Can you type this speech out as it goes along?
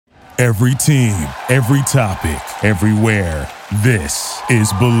Every team, every topic, everywhere. This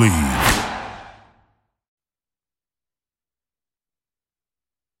is Believe.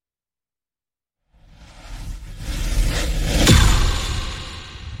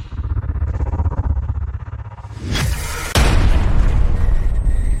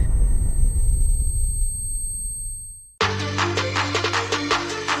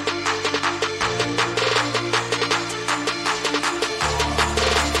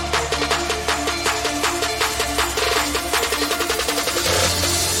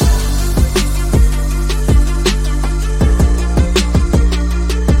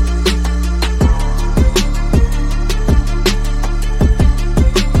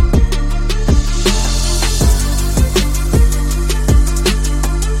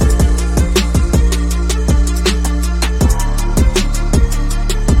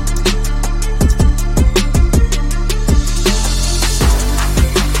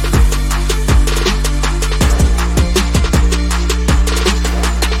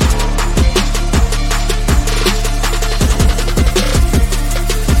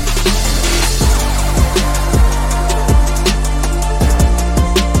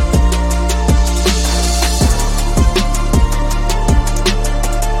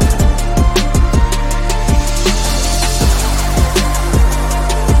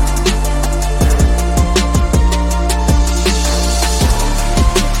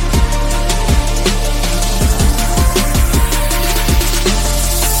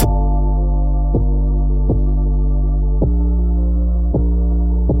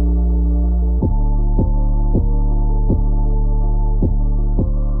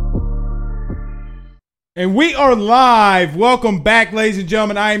 And we are live. Welcome back, ladies and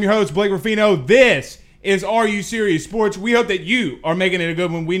gentlemen. I am your host, Blake Ruffino. This is Are You Serious Sports. We hope that you are making it a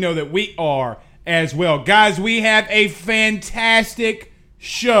good one. We know that we are as well. Guys, we have a fantastic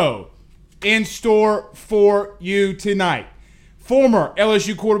show in store for you tonight. Former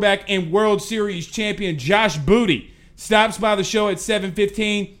LSU quarterback and World Series champion Josh Booty stops by the show at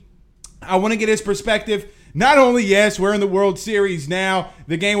 7:15. I want to get his perspective. Not only, yes, we're in the World Series now.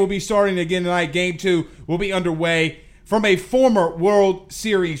 The game will be starting again tonight. Game 2 will be underway from a former World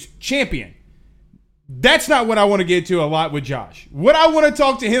Series champion. That's not what I want to get to a lot with Josh. What I want to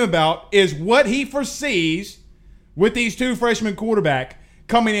talk to him about is what he foresees with these two freshman quarterbacks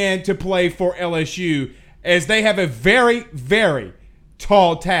coming in to play for LSU, as they have a very, very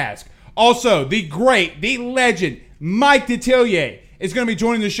tall task. Also, the great, the legend, Mike Detillier is going to be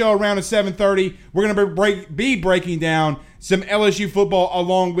joining the show around at 7:30. We're going to be breaking down some LSU football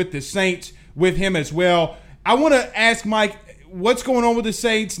along with the Saints with him as well. I want to ask Mike, what's going on with the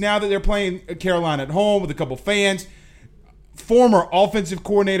Saints now that they're playing Carolina at home with a couple fans? Former offensive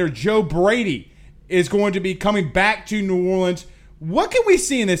coordinator Joe Brady is going to be coming back to New Orleans. What can we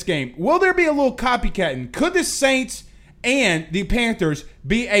see in this game? Will there be a little copycatting? Could the Saints and the Panthers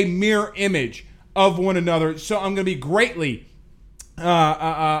be a mirror image of one another? So I'm going to be greatly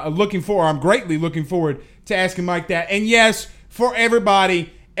looking forward to asking Mike that. And yes, for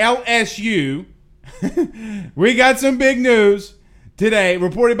everybody, LSU, we got some big news today,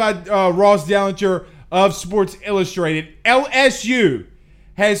 reported by Ross Dellinger of Sports Illustrated. LSU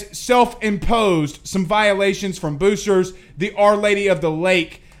has self-imposed some violations from boosters. The Our Lady of the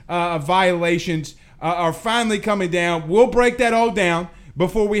Lake violations are finally coming down. We'll break that all down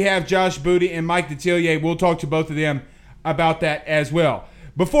before we have Josh Booty and Mike Detillier. We'll talk to both of them about that as well.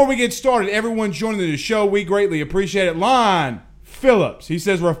 Before we get started, everyone joining the show, we greatly appreciate it. Lon Phillips, he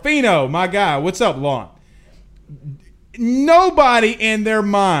says, Ruffino, my guy. What's up, Lon? Nobody in their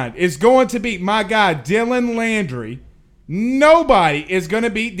mind is going to beat my guy, Dylan Landry. Nobody is going to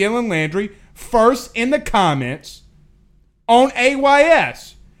beat Dylan Landry first in the comments on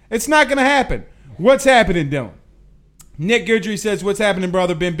AYS. It's not going to happen. What's happening, Dylan? Nick Goodry says, what's happening,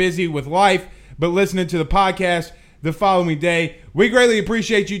 brother? Been busy with life, but listening to the podcast the following day. We greatly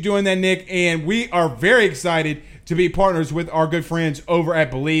appreciate you doing that, Nick, and we are very excited to be partners with our good friends over at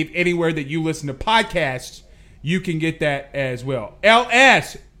Believe. Anywhere that you listen to podcasts, you can get that as well.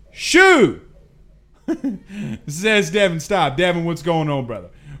 LS Shoe says Devin, stop. Devin, what's going on, brother?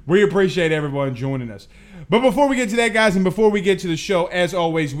 We appreciate everyone joining us. But before we get to that, guys, and before we get to the show, as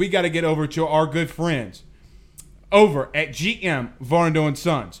always, we got to get over to our good friends over at GM Varnado &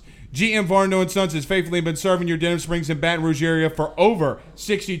 Sons. GM Varnado & Sons has faithfully been serving your Denham Springs and Baton Rouge area for over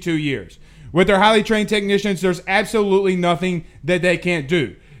 62 years. With their highly trained technicians, there's absolutely nothing that they can't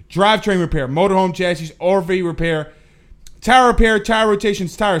do. Drivetrain repair, motorhome chassis, RV repair, tire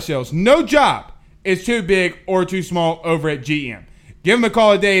rotations, tire sales. No job is too big or too small over at GM. Give them a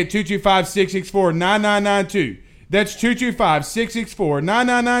call today at 225-664-9992. That's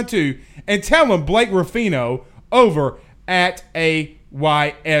 225-664-9992. And tell them Blake Ruffino over at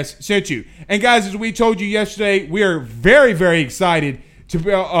AYS sent you. And guys, as we told you yesterday, we are very, very excited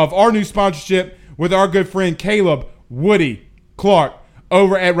of our new sponsorship with our good friend Caleb Woody Clark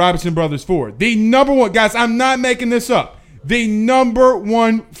over at Robinson Brothers Ford. The number one, guys, I'm not making this up, the number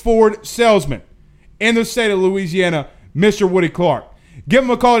one Ford salesman in the state of Louisiana, Mr. Woody Clark. Give him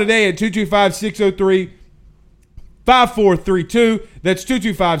a call today at 225-603-5432. That's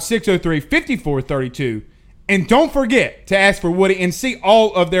 225-603-5432. And don't forget to ask for Woody and see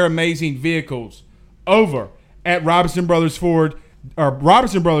all of their amazing vehicles over at Robinson Brothers Ford, or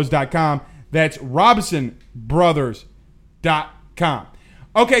RobinsonBrothers.com. That's RobinsonBrothers.com.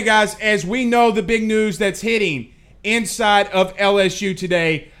 Okay, guys, as we know, the big news that's hitting inside of LSU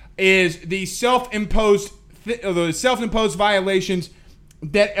today is the self-imposed violations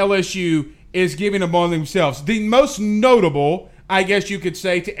that LSU is giving among themselves. The most notable, I guess you could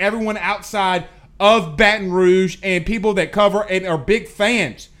say, to everyone outside of Baton Rouge and people that cover and are big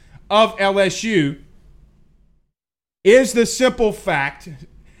fans of LSU is the simple fact.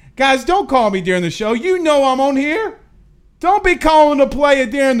 Guys, don't call me during the show. You know I'm on here. Don't be calling the player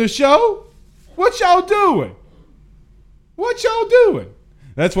during the show. What y'all doing? What y'all doing?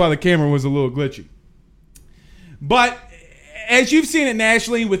 That's why the camera was a little glitchy. But as you've seen it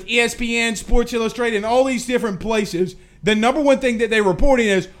nationally with ESPN, Sports Illustrated, and all these different places, the number one thing that they're reporting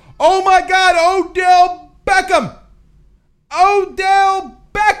is, oh my God, Odell Beckham. Odell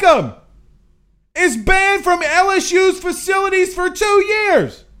Beckham is banned from LSU's facilities for 2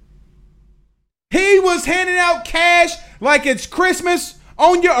 years. He was handing out cash like it's Christmas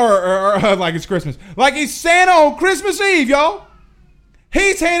on your, or like it's Christmas, like it's Santa on Christmas Eve, y'all.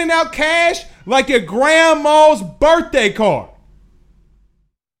 He's handing out cash like your grandma's birthday card.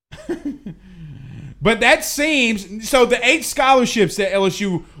 But that seems, so the 8 scholarships that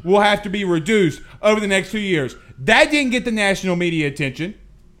LSU will have to be reduced over the next 2 years, that didn't get the national media attention.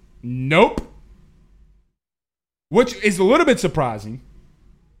 Nope. Which is a little bit surprising.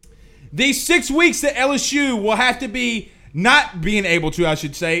 These 6 weeks that LSU will have to be, not being able to, I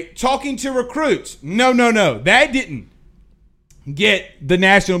should say, talking to recruits. No. That didn't get the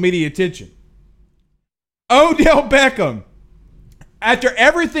national media attention. Odell Beckham, after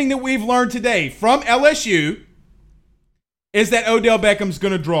everything that we've learned today from LSU, is that Odell Beckham's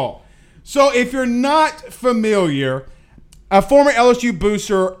going to draw. So if you're not familiar, a former LSU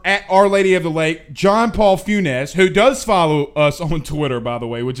booster at Our Lady of the Lake, John Paul Funes, who does follow us on Twitter, by the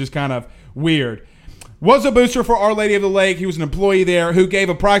way, which is kind of weird, was a booster for Our Lady of the Lake. He was an employee there who gave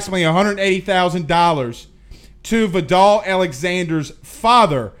approximately $180,000 to Vidal Alexander's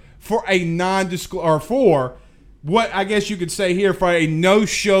father for a non-disclosure, or for what I guess you could say here, for a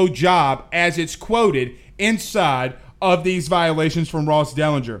no-show job, as it's quoted inside of these violations from Ross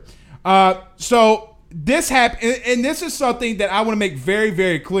Dellinger. So this happened, and this is something that I want to make very,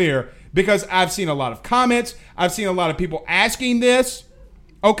 very clear, because I've seen a lot of comments. I've seen a lot of people asking this,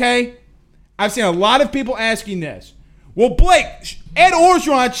 okay? I've seen a lot of people asking this. Well, Blake, Ed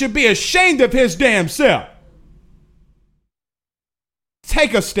Orgeron should be ashamed of his damn self.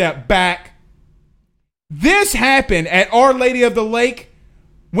 Take a step back. This happened at Our Lady of the Lake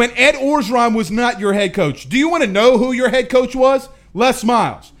when Ed Orgeron was not your head coach. Do you want to know who your head coach was? Les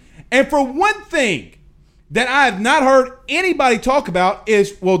Miles. And for one thing that I have not heard anybody talk about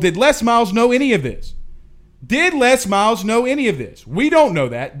is, well, did Les Miles know any of this? Did Les Miles know any of this? We don't know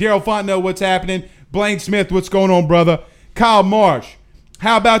that. Daryl Fontenot, what's happening? Blaine Smith, what's going on, brother? Kyle Marsh,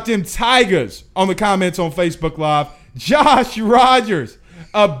 how about them Tigers on the comments on Facebook Live? Josh Rogers,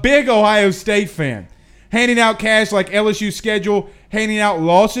 a big Ohio State fan, handing out cash like LSU schedule, handing out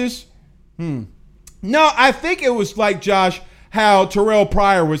losses. No, I think it was like, Josh, how Terrell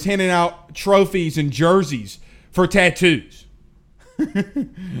Pryor was handing out trophies and jerseys for tattoos.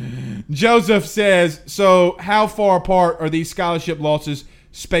 Joseph says, so how far apart are these scholarship losses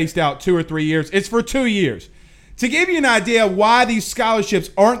spaced out, 2 or 3 years? It's for 2 years. To give you an idea why these scholarships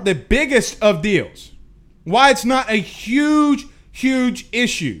aren't the biggest of deals, why it's not a huge, huge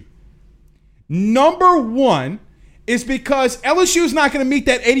issue. Number one is because LSU is not going to meet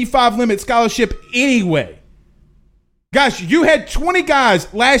that 85 limit scholarship anyway. Guys, you had 20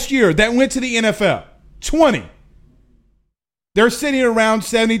 guys last year that went to the NFL. 20. They're sitting around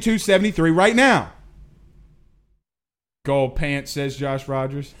 72, 73 right now. Gold pants, says Josh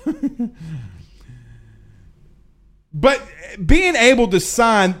Rogers. But being able to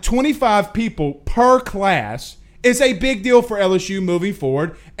sign 25 people per class is a big deal for LSU moving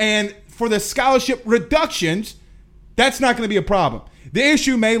forward. And for the scholarship reductions, that's not going to be a problem. The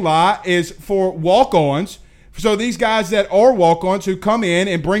issue may lie is for walk-ons, So these guys that are walk-ons who come in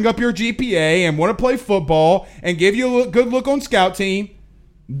and bring up your GPA and want to play football and give you a good look on scout team,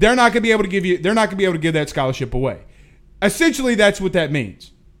 they're not going to be able to give that scholarship away. Essentially, that's what that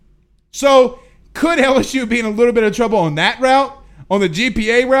means. So could LSU be in a little bit of trouble on that route, on the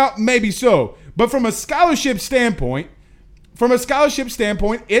GPA route? Maybe so. But from a scholarship standpoint,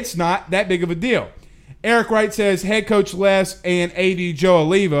 it's not that big of a deal. Eric Wright says head coach Les and AD Joe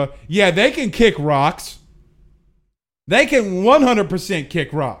Oliva, yeah, they can kick rocks. They can 100%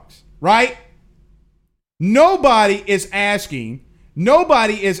 kick rocks, right? Nobody is asking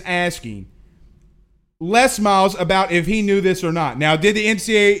Les Miles about if he knew this or not. Now, did the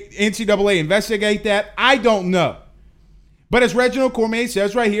NCAA investigate that? I don't know. But as Reginald Cormier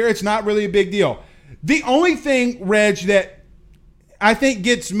says right here, it's not really a big deal. The only thing, Reg, that I think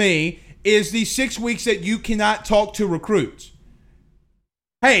gets me is the 6 weeks that you cannot talk to recruits.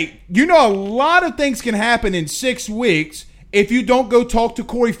 Hey, you know, a lot of things can happen in 6 weeks if you don't go talk to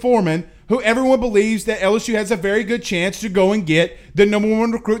Corey Foreman, who everyone believes that LSU has a very good chance to go and get the number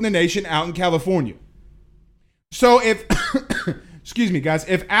one recruit in the nation out in California. So if, excuse me, guys,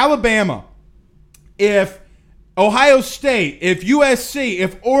 if Alabama, if Ohio State, if USC,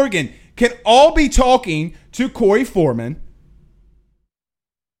 if Oregon can all be talking to Corey Foreman,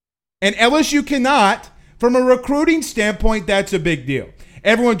 and LSU cannot, from a recruiting standpoint, that's a big deal.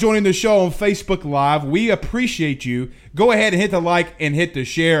 Everyone joining the show on Facebook Live, we appreciate you. Go ahead and hit the like and hit the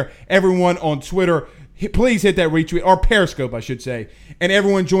share. Everyone on Twitter, please hit that retweet, or Periscope, I should say. And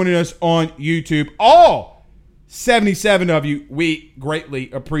everyone joining us on YouTube, all 77 of you, we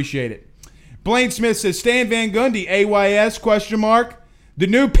greatly appreciate it. Blaine Smith says, Stan Van Gundy, AYS, ? The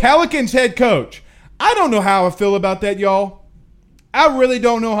new Pelicans head coach. I don't know how I feel about that, y'all. I really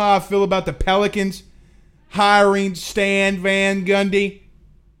don't know how I feel about the Pelicans hiring Stan Van Gundy.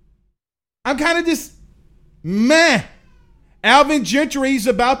 I'm kind of just meh. Alvin Gentry's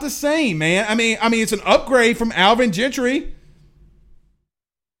about the same, man. I mean, it's an upgrade from Alvin Gentry.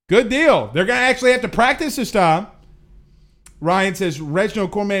 Good deal. They're going to actually have to practice this time. Ryan says,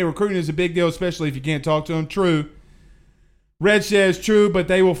 Reginald Cormier recruiting is a big deal, especially if you can't talk to him. True. Reg says, true, but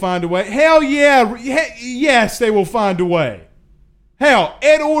they will find a way. Hell yeah. Yes, they will find a way. Hell,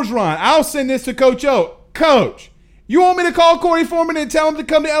 Ed Orgeron, I'll send this to Coach O. Coach, you want me to call Corey Foreman and tell him to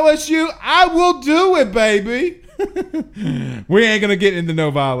come to LSU? I will do it, baby. We ain't going to get into no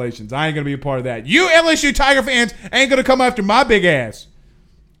violations. I ain't going to be a part of that. You LSU Tiger fans ain't going to come after my big ass.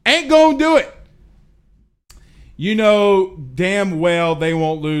 Ain't going to do it. You know damn well they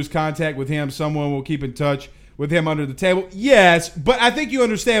won't lose contact with him. Someone will keep in touch with him under the table. Yes, but I think you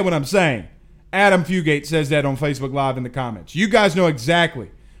understand what I'm saying. Adam Fugate says that on Facebook Live in the comments. You guys know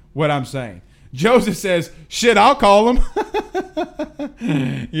exactly what I'm saying. Joseph says, shit, I'll call him.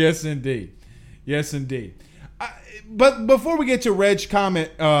 Yes, indeed. Yes, indeed. But before we get to Reg's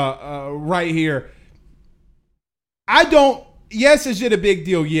comment right here, yes, is it a big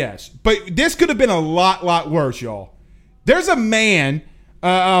deal? Yes. But this could have been a lot worse, y'all. There's a man,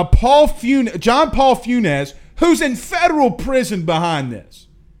 John Paul Funes, who's in federal prison behind this.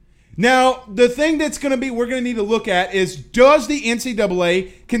 Now, the thing we're going to need to look at is, does the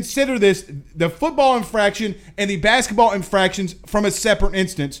NCAA consider this, the football infraction and the basketball infractions, from a separate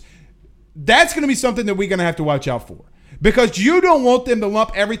instance? That's going to be something that we're going to have to watch out for. Because you don't want them to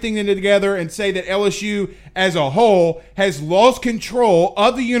lump everything together and say that LSU as a whole has lost control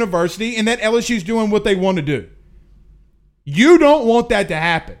of the university and that LSU's doing what they want to do. You don't want that to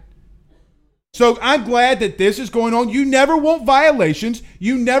happen. So I'm glad that this is going on. You never want violations.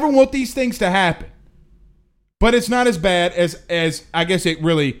 You never want these things to happen. But it's not as bad as I guess it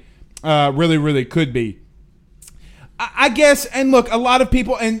really could be. I guess, and look, a lot of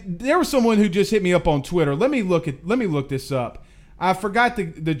people, and there was someone who just hit me up on Twitter. Let me look this up. I forgot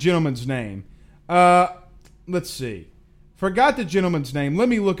the gentleman's name. Let's see. Forgot the gentleman's name. Let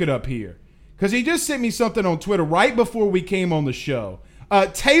me look it up here. Because he just sent me something on Twitter right before we came on the show.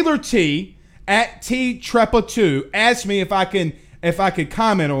 Taylor T at T-Trepa2 asked me if I could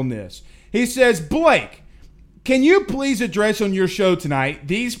comment on this. He says, Blake, can you please address on your show tonight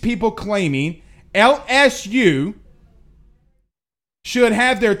these people claiming LSU should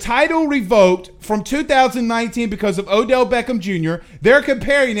have their title revoked from 2019 because of Odell Beckham Jr. They're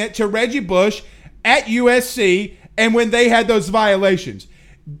comparing it to Reggie Bush at USC and when they had those violations.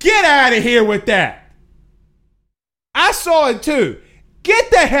 Get out of here with that. I saw it too.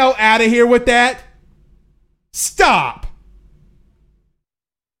 Get the hell out of here with that. Stop.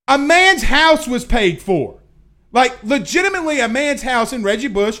 A man's house was paid for. Like, legitimately, a man's house in Reggie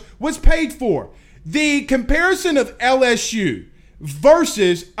Bush was paid for. The comparison of LSU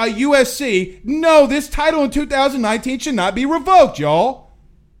versus a USC. No, this title in 2019 should not be revoked, y'all.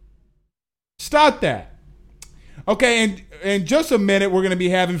 Stop that. Okay, and in just a minute, we're going to be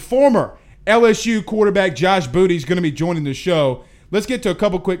having former LSU quarterback Josh Booty is going to be joining the show. Let's get to a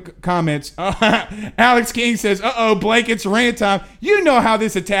couple quick comments. Alex King says, Blake, it's rant time. You know how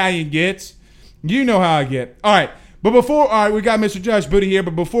this Italian gets. You know how I get. All right. But we got Mr. Josh Booty here.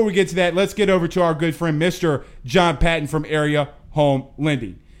 But before we get to that, let's get over to our good friend, Mr. John Patton from Area Home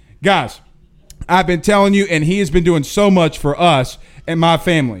Lending. Guys, I've been telling you, and he has been doing so much for us and my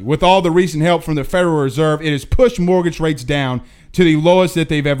family. With all the recent help from the Federal Reserve, it has pushed mortgage rates down to the lowest that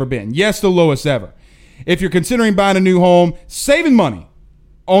they've ever been. Yes, the lowest ever. If you're considering buying a new home, saving money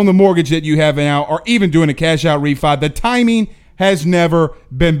on the mortgage that you have now, or even doing a cash out refi, the timing has never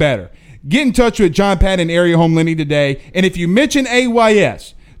been better. Get in touch with John Patton Area Home Lending today. And if you mention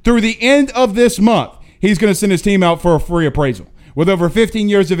AYS through the end of this month, he's going to send his team out for a free appraisal. With over 15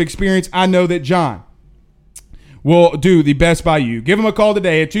 years of experience, I know that John will do the best by you. Give him a call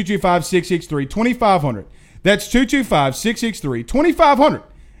today at 225-663-2500. That's 225-663-2500.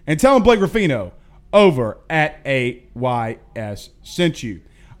 And tell him Blake Ruffino over at AYS sent you.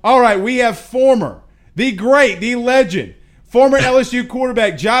 All right, we have the great, the legend, former LSU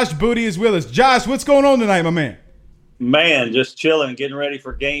quarterback Josh Booty is with us. Josh, what's going on tonight, my man? Man, just chilling, getting ready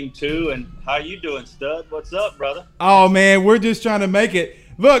for game 2. And how you doing, stud? What's up, brother? Oh, man, we're just trying to make it.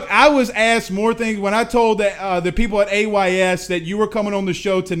 Look, I was asked more things when I told the people at AYS that you were coming on the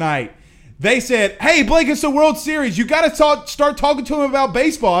show tonight. They said, hey, Blake, it's the World Series. You got to start talking to him about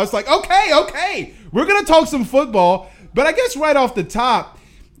baseball. I was like, okay. We're going to talk some football. But I guess right off the top,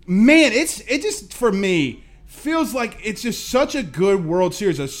 man, it just, for me, feels like it's just such a good World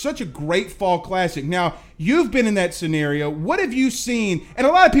Series, such a great fall classic. Now, you've been in that scenario. What have you seen? And a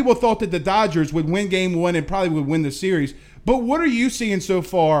lot of people thought that the Dodgers would win game 1 and probably would win the series. But what are you seeing so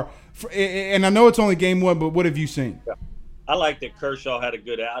far? And I know it's only game 1, but what have you seen? Yeah. I like that Kershaw had a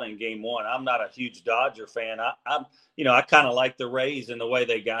good outing in game 1. I'm not a huge Dodger fan. I kind of like the Rays and the way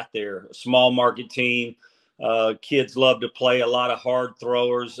they got there. A small market team. Kids love to play. A lot of hard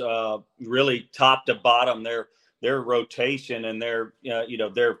throwers. Really top to bottom, their rotation and their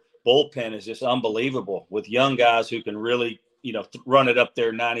bullpen is just unbelievable with young guys who can really run it up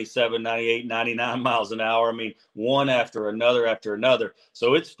there 97, 98, 99 miles an hour. I mean, one after another.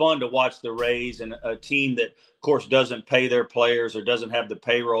 So it's fun to watch the Rays and a team that, of course, doesn't pay their players or doesn't have the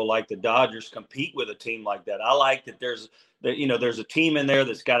payroll like the Dodgers compete with a team like that. I like that there's a team in there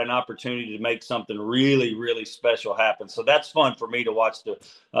that's got an opportunity to make something really, really special happen. So that's fun for me to watch the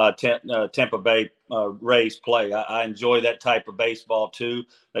Tampa Bay Rays play. I enjoy that type of baseball too.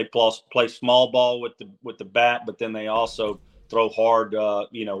 They play small ball with the bat, but then they also throw hard,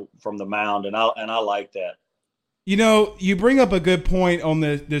 from the mound, and I like that. You bring up a good point on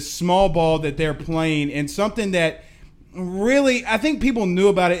the small ball that they're playing, and something that really I think people knew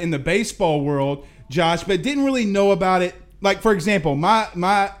about it in the baseball world, Josh, but didn't really know about it. Like, for example,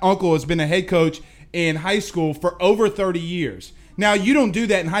 my uncle has been a head coach in high school for over 30 years. Now, you don't do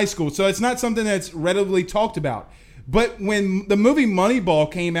that in high school, so it's not something that's readily talked about. But when the movie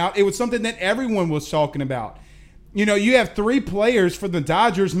Moneyball came out, it was something that everyone was talking about. You have 3 players for the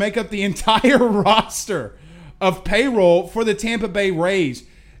Dodgers make up the entire roster of payroll for the Tampa Bay Rays.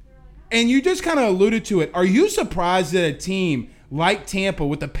 And you just kind of alluded to it. Are you surprised that a team like Tampa,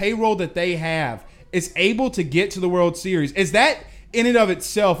 with the payroll that they have, is able to get to the World Series? Is that in and of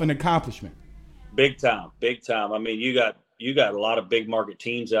itself an accomplishment? Big time. I mean, you got a lot of big market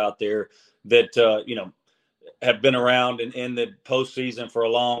teams out there that have been around in the postseason for a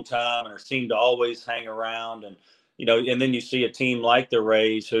long time and seem to always hang around. And and then you see a team like the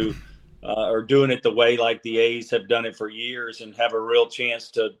Rays who are doing it the way like the A's have done it for years and have a real chance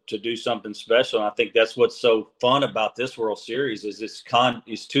to do something special. And I think that's what's so fun about this World Series is it's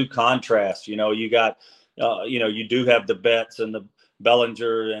two contrasts. You got you do have the Betts and the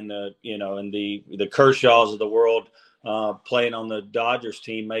Bellinger and the Kershaws of the world playing on the Dodgers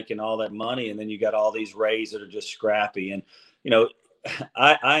team, making all that money, and then you got all these Rays that are just scrappy. And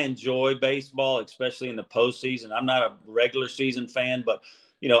I enjoy baseball, especially in the postseason. I'm not a regular season fan, but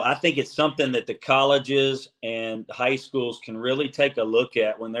I think it's something that the colleges and high schools can really take a look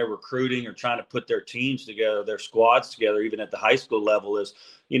at when they're recruiting or trying to put their teams together, their squads together, even at the high school level is,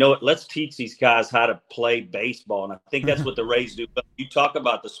 let's teach these guys how to play baseball. And I think that's what the Rays do. But you talk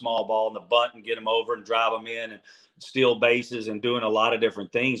about the small ball and the bunt and get them over and drive them in and steal bases and doing a lot of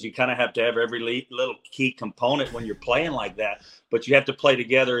different things. You kind of have to have every little key component when you're playing like that, but you have to play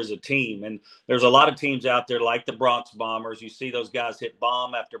together as a team. And there's a lot of teams out there like the Bronx Bombers. You see those guys hit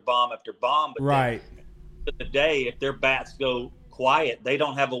bomb after bomb after bomb. But right. At the day, if their bats go quiet, they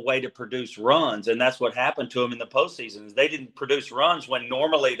don't have a way to produce runs. And that's what happened to them in the postseason. They didn't produce runs when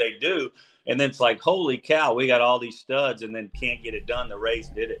normally they do. And then it's like, holy cow, we got all ththese studs and then can't get it done. The Rays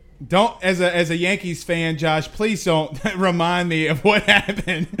did it. Don't, as a Yankees fan, Josh, please don't remind me of what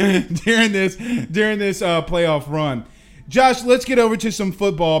happened during this playoff run. Josh, let's get over to some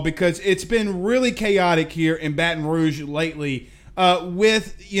football because it's been really chaotic here in Baton Rouge lately.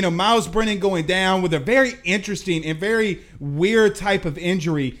 With Miles Brennan going down with a very interesting and very weird type of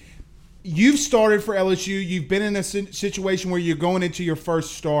injury. You've started for LSU. You've been in a situation where you're going into your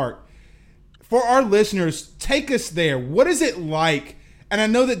first start. For our listeners, take us there. What is it like? And I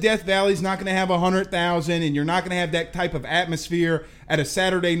know that Death Valley is not going to have 100,000, and you're not going to have that type of atmosphere at a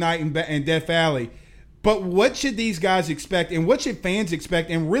Saturday night in Death Valley. But what should these guys expect, and what should fans expect,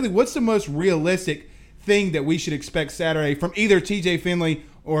 and really, what's the most realistic thing that we should expect Saturday from either TJ Finley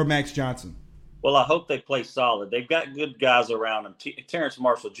or Max Johnson? Well, I hope they play solid. They've got good guys around them. Terrence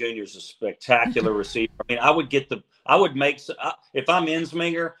Marshall Jr. is a spectacular receiver. I mean, if I'm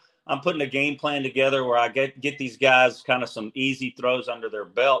Insminger, I'm putting a game plan together where I get these guys kind of some easy throws under their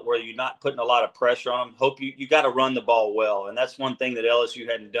belt where you're not putting a lot of pressure on them. Hope you got to run the ball well. And that's one thing that LSU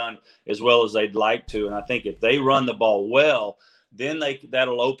hadn't done as well as they'd like to. And I think if they run the ball well, then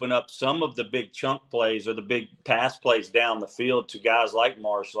that'll open up some of the big chunk plays or the big pass plays down the field to guys like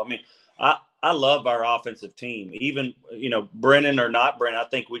Marshall. I mean, I love our offensive team. Even, Brennan or not Brennan, I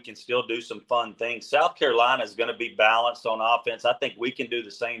think we can still do some fun things. South Carolina is going to be balanced on offense. I think we can do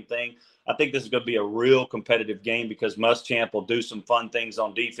the same thing. I think this is going to be a real competitive game because Muschamp will do some fun things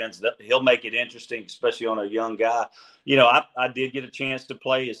on defense. He'll make it interesting, especially on a young guy. I did get a chance to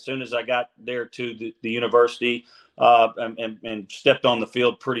play as soon as I got there to the university and stepped on the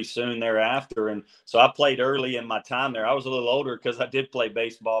field pretty soon thereafter. And so I played early in my time there. I was a little older because I did play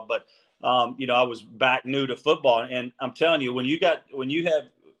baseball, but I was back new to football. And I'm telling you, when you're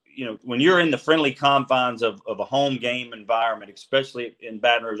in the friendly confines of a home game environment, especially in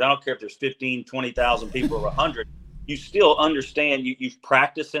Baton Rouge, I don't care if there's 15, 20,000 people or 100, you still understand you've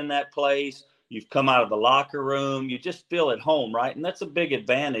practiced in that place. You've come out of the locker room. You just feel at home, right? And that's a big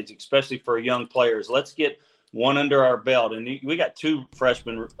advantage, especially for young players. Let's get one under our belt. And we got two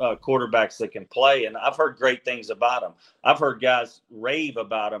freshman quarterbacks that can play, and I've heard great things about them. I've heard guys rave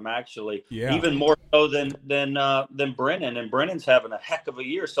about them, actually, even more so than Brennan. And Brennan's having a heck of a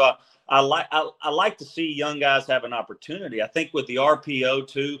year. So I like to see young guys have an opportunity. I think with the RPO,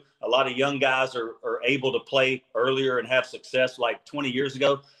 too, a lot of young guys are able to play earlier and have success. Like 20 years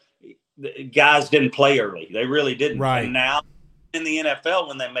ago, the guys didn't play early. They really didn't. Right. And now, in the NFL,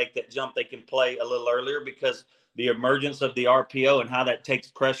 when they make that jump, they can play a little earlier because the emergence of the RPO and how that takes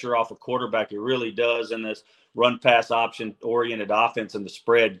pressure off a quarterback, it really does in this run-pass option-oriented offense and the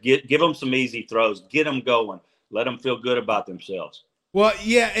spread. Give them some easy throws. Get them going. Let them feel good about themselves. Well,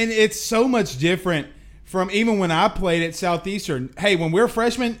 yeah, and it's so much different from even when I played at Southeastern. Hey, when we're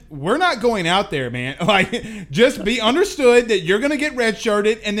freshmen, we're not going out there, man. Like, just be understood that you're going to get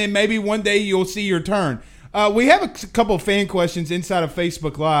redshirted, and then maybe one day you'll see your turn. We have a couple of fan questions inside of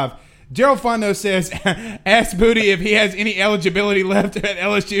Facebook Live. Gerald Fondo says, ask Booty if he has any eligibility left at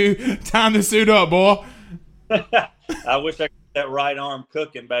LSU. Time to suit up, boy. I wish I could get that right arm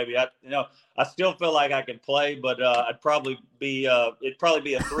cooking, baby. I still feel like I can play, but it'd probably be a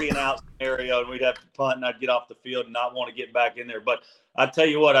 3-and-out scenario, and we'd have to punt, and I'd get off the field and not want to get back in there. But I tell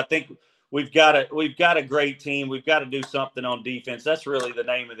you what, I think we've got a great team. We've got to do something on defense. That's really the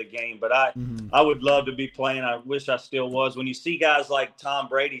name of the game. But I would love to be playing. I wish I still was. When you see guys like Tom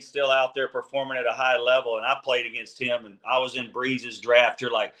Brady still out there performing at a high level, and I played against him, and I was in Breeze's draft,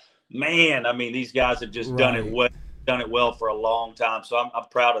 you're like, man, I mean, these guys have just done it well for a long time. So I'm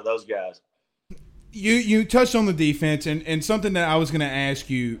proud of those guys. You touched on the defense, and something that I was going to ask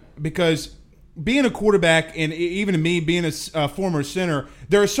you, because being a quarterback and even me being a former center,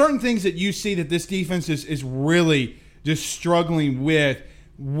 there are certain things that you see that this defense is really just struggling with.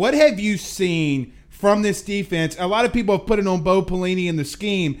 What have you seen from this defense? A lot of people have put it on Bo Pelini and the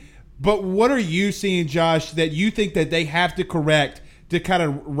scheme, but what are you seeing, Josh, that you think that they have to correct to kind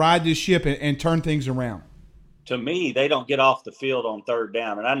of ride this ship and turn things around? To me, they don't get off the field on third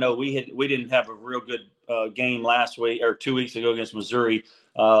down. And I know we didn't have a real good game last week or 2 weeks ago against Missouri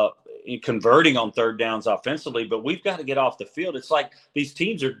in converting on third downs offensively, but we've got to get off the field. It's like these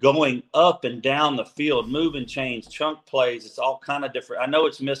teams are going up and down the field, moving chains, chunk plays. It's all kind of different. I know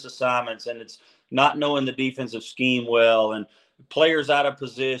it's missed assignments and it's not knowing the defensive scheme well. And players out of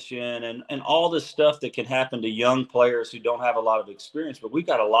position and all this stuff that can happen to young players who don't have a lot of experience. But we've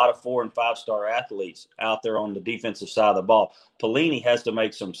got a lot of 4- and 5-star athletes out there on the defensive side of the ball. Pelini has to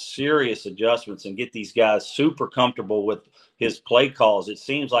make some serious adjustments and get these guys super comfortable with his play calls. It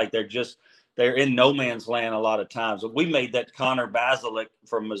seems like they're in no man's land a lot of times. We made that Connor Basilic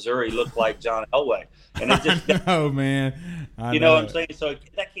from Missouri look like John Elway. And it just, oh man, you know what I'm saying? So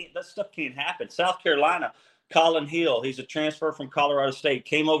that stuff can't happen. South Carolina, Colin Hill, he's a transfer from Colorado State,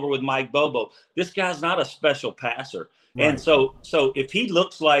 came over with Mike Bobo. This guy's not a special passer. Right. And so if he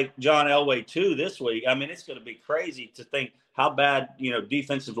looks like John Elway too this week, I mean, it's going to be crazy to think how bad,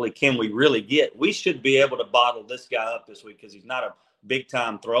 defensively can we really get. We should be able to bottle this guy up this week because he's not a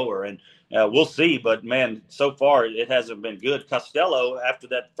big-time thrower. And we'll see. But, man, so far it hasn't been good. Costello, after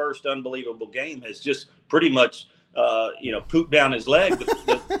that first unbelievable game, has just pretty much, pooped down his leg.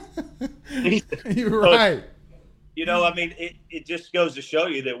 You're right. I mean, it just goes to show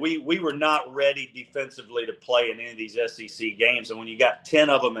you that we were not ready defensively to play in any of these SEC games. And when you got 10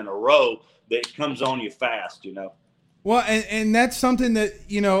 of them in a row, that comes on you fast, Well, and that's something that,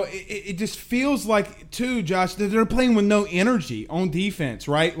 it just feels like, too, Josh, that they're playing with no energy on defense,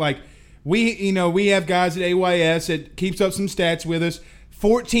 right? Like, we have guys at AYS that keeps up some stats with us.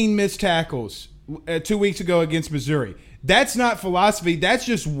 14 missed tackles 2 weeks ago against Missouri. That's not philosophy. That's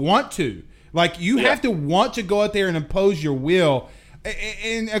just want to. Like, you have to want to go out there and impose your will.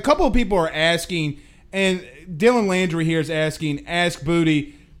 And a couple of people are asking, and Dylan Landry here is asking, Ask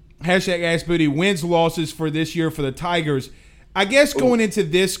Booty, hashtag Ask Booty, wins, losses for this year for the Tigers. I guess going into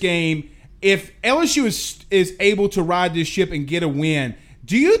this game, if LSU is able to ride this ship and get a win,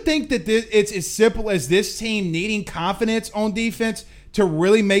 do you think that it's as simple as this team needing confidence on defense to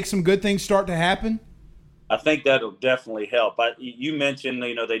really make some good things start to happen? I think that'll definitely help. You mentioned,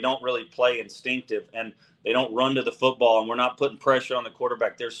 they don't really play instinctive and they don't run to the football, and we're not putting pressure on the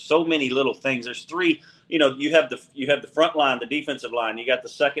quarterback. There's so many little things. There's three. You have the front line, the defensive line. You got the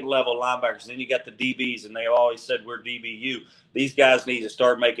second level linebackers. Then you got the DBs, and they always said we're DBU. These guys need to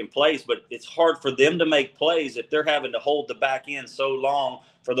start making plays, but it's hard for them to make plays if they're having to hold the back end so long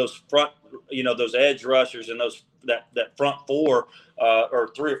for those front, those edge rushers and that front four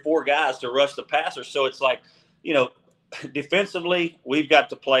or 3 or 4 guys to rush the passer. So it's like, defensively, we've got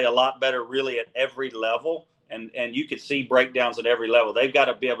to play a lot better really at every level, and you can see breakdowns at every level. They've got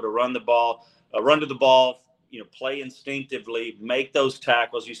to be able to run to the ball, play instinctively, make those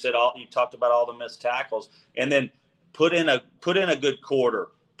tackles. You talked about all the missed tackles, and then put in a good quarter,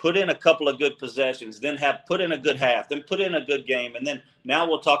 put in a couple of good possessions, then put in a good half, then put in a good game, and then now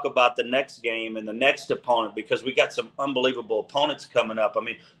we'll talk about the next game and the next opponent because we got some unbelievable opponents coming up. I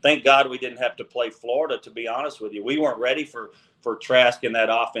mean, thank God we didn't have to play Florida, to be honest with you. We weren't ready for Trask in that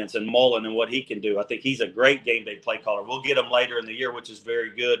offense and Mullen and what he can do. I think he's a great game day play caller. We'll get him later in the year, which is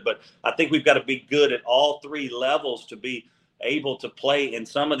very good. But I think we've got to be good at all 3 levels to be able to play in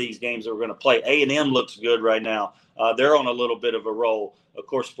some of these games that we're going to play. A&M looks good right now. They're on a little bit of a roll. Of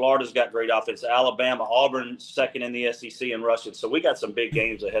course, Florida's got great offense. Alabama, Auburn, second in the SEC in rushing. So we got some big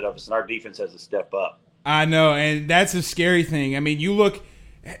games ahead of us, and our defense has to step up. I know, and that's a scary thing. I mean, you look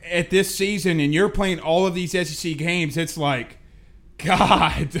at this season, and you're playing all of these SEC games. It's like,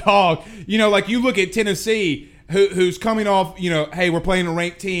 God, dog. Like you look at Tennessee, who's coming off, hey, we're playing a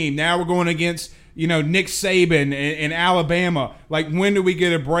ranked team. Now we're going against, Nick Saban and Alabama. Like, when do we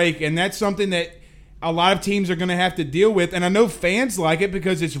get a break? And that's something that a lot of teams are going to have to deal with. And I know fans like it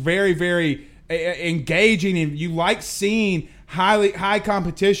because it's very, very engaging, and you like seeing high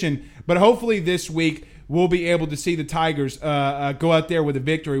competition. But hopefully this week we'll be able to see the Tigers go out there with a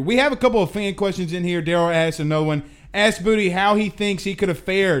victory. We have a couple of fan questions in here. Daryl asked another one. Ask Booty how he thinks he could have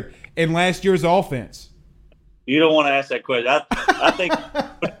fared in last year's offense. You don't want to ask that question. I think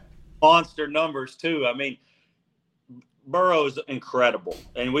monster numbers too. I mean, Burrow is incredible,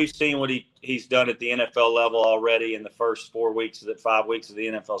 and we've seen what he's done at the NFL level already in the first 5 weeks of the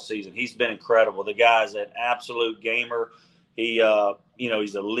NFL season. He's been incredible. The guy's an absolute gamer. He,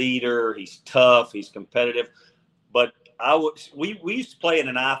 he's a leader. He's tough. He's competitive. But we used to play in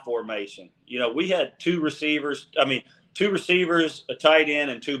an I formation. We had 2 receivers. I mean, 2 receivers, a tight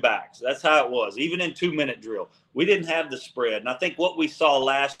end, and 2 backs. That's how it was. Even in 2-minute drill, we didn't have the spread. And I think what we saw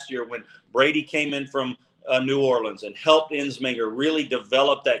last year when Brady came in from New Orleans and helped Ensminger really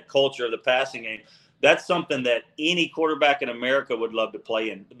develop that culture of the passing game, that's something that any quarterback in America would love to play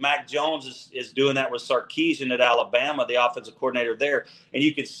in. Mac Jones is doing that with Sarkisian at Alabama, the offensive coordinator there. And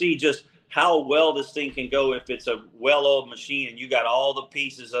you can see just how well this thing can go if it's a well-oiled machine and you got all the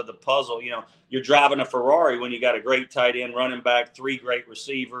pieces of the puzzle. You're driving a Ferrari when you got a great tight end, running back, 3 great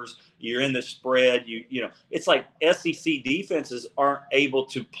receivers, you're in the spread. You know, it's like SEC defenses aren't able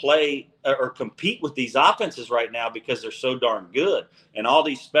to play or compete with these offenses right now because they're so darn good. And all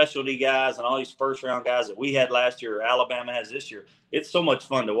these specialty guys and all these first-round guys that we had last year or Alabama has this year, it's so much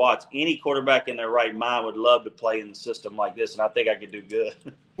fun to watch. Any quarterback in their right mind would love to play in the system like this, and I think I could do good.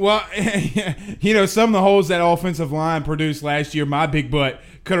 Well, you know, some of the holes that offensive line produced last year, my big butt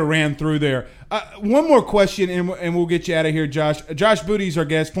could have ran through there. One more question, and we'll get you out of here, Josh. Josh Booty is our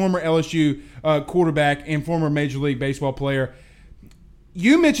guest, former LSU quarterback and former Major League Baseball player.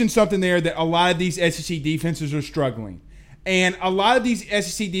 You mentioned something there that a lot of these SEC defenses are struggling. And a lot of these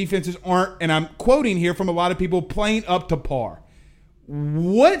SEC defenses aren't, and I'm quoting here from a lot of people, playing up to par.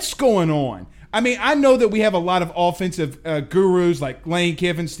 What's going on? I mean, I know that we have a lot of offensive gurus like Lane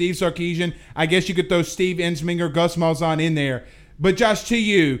Kiffin, Steve Sarkisian. I guess you could throw Steve Ensminger, Gus Malzahn in there. But, Josh, to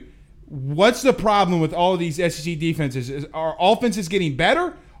you, what's the problem with all of these SEC defenses? Are offenses getting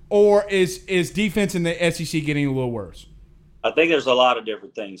better, or is defense in the SEC getting a little worse? I think there's a lot of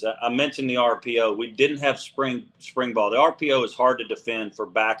different things. I mentioned the RPO. We didn't have spring ball. The RPO is hard to defend for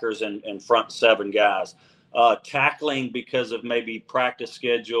backers and front seven guys. Tackling because of maybe practice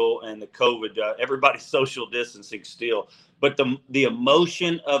schedule and the COVID, everybody's social distancing still. But the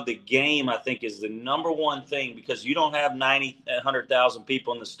emotion of the game, I think, is the number one thing because you don't have 100,000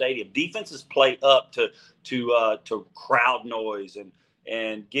 people in the stadium. Defenses play up to crowd noise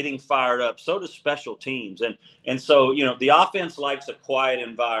and getting fired up. So do special teams. And so, you know, the offense likes a quiet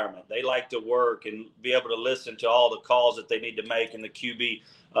environment. They like to work and be able to listen to all the calls that they need to make. And the QB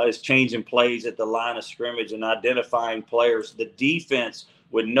is changing plays at the line of scrimmage and identifying players. The defense,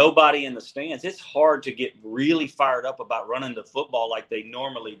 with nobody in the stands, it's hard to get really fired up about running the football like they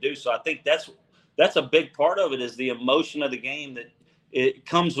normally do. So I think that's a big part of it is the emotion of the game that it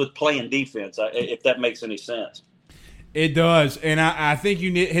comes with playing defense, if that makes any sense. It does, and I think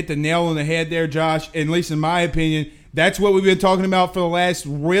you hit the nail on the head there, Josh, at least in my opinion. That's what we've been talking about for the last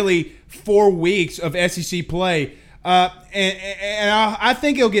really 4 weeks of SEC play. And I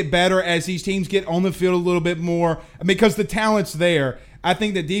think it'll get better as these teams get on the field a little bit more because the talent's there. I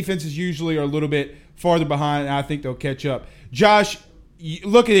think the defenses usually are a little bit farther behind, and I think they'll catch up. Josh,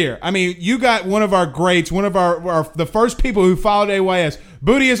 look at here. I mean, you got one of our greats, one of the first people who followed AYS.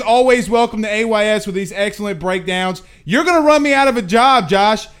 Booty is always welcome to AYS with these excellent breakdowns. You're going to run me out of a job,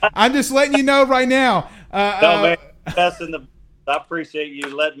 Josh. I'm just letting you know right now. No, man, I appreciate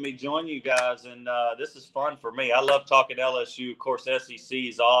you letting me join you guys, and this is fun for me. I love talking LSU. Of course, SEC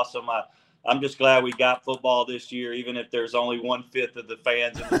is awesome. I'm just glad we got football this year, even if there's only 1/5 of the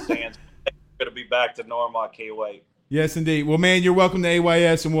fans in the stands. We're going to be back to normal. I can't wait. Yes, indeed. Well, man, you're welcome to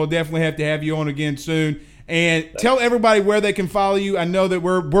AYS, and we'll definitely have to have you on again soon. And tell everybody where they can follow you. I know that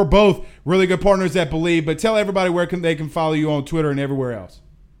we're both really good partners at Believe, but tell everybody where they can follow you on Twitter and everywhere else.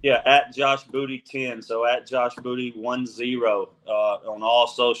 Yeah, at Josh Booty 10. So at Josh Booty 10 on all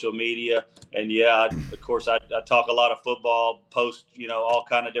social media. And yeah, of course, I talk a lot of football, post, all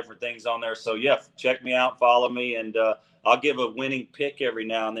kind of different things on there. So yeah, check me out, follow me, and I'll give a winning pick every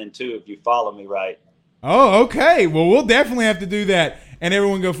now and then too if you follow me right. Oh, okay. Well, we'll definitely have to do that. And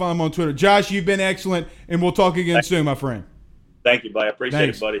everyone go follow him on Twitter. Josh, you've been excellent, and we'll talk again soon, my friend. Thank you, buddy. I appreciate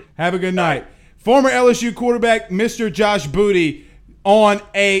it, buddy. Have a good night. Former LSU quarterback, Mr. Josh Booty on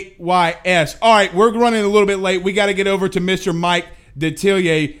AYS. All right, we're running a little bit late. We got to get over to Mr. Mike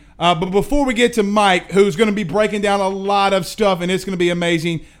Detillier. But before we get to Mike, who's going to be breaking down a lot of stuff, and it's going to be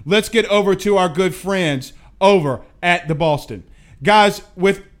amazing, let's get over to our good friends over at the Boston. Guys,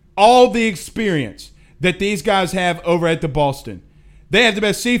 with all the experience that these guys have over at the Boston, they have the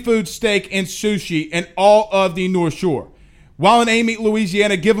best seafood, steak, and sushi in all of the North Shore. While in Amite,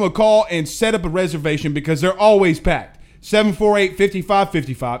 Louisiana, give them a call and set up a reservation because they're always packed.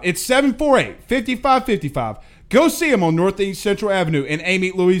 748-5555. It's 748-5555. Go see them on Northeast Central Avenue in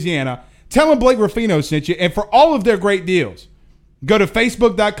Amite, Louisiana. Tell them Blake Ruffino sent you. And for all of their great deals, go to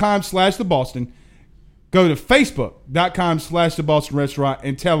Facebook.com/TheBoston. Go to Facebook.com/TheBoston Restaurant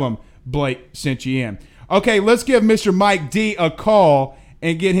and tell them Blake sent you in. Okay, let's give Mr. Mike D a call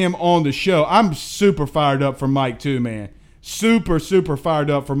and get him on the show. I'm super fired up for Mike too, man. Super, super fired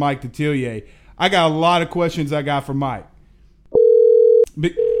up for Mike Detillier. I got a lot of questions I got for Mike.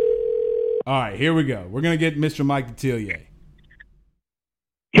 All right, here we go. We're going to get Mr. Mike Detillier.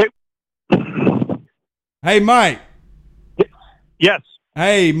 Hey, Mike. Yes.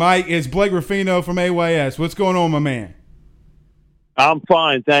 Hey, Mike. It's Blake Ruffino from AYS. What's going on, my man? I'm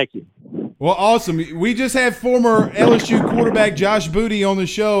fine, thank you. Well, awesome. We just had former LSU quarterback Josh Booty on the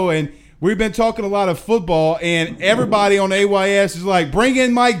show, and we've been talking a lot of football, and everybody on AYS is like, bring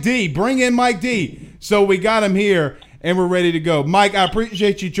in Mike D, bring in Mike D. So we got him here. and we're ready to go. Mike, I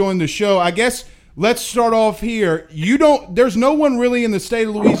appreciate you joining the show. I guess let's start off here. There's no one really in the state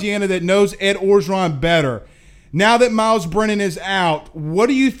of Louisiana that knows Ed Orgeron better. Now that Miles Brennan is out, where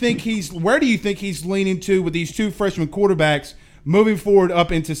do you think he's leaning to with these two freshman quarterbacks moving forward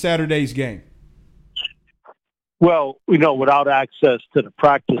up into Saturday's game? Well, without access to the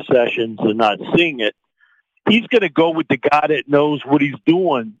practice sessions and not seeing it, he's going to go with the guy that knows what he's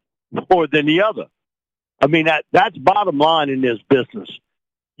doing more than the other. I mean, that's bottom line in this business.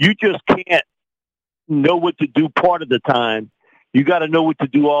 You just can't know what to do part of the time. You got to know what to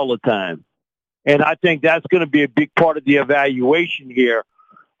do all the time. And I think that's going to be a big part of the evaluation here.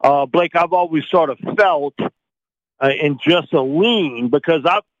 Blake, I've always sort of felt in just a lean because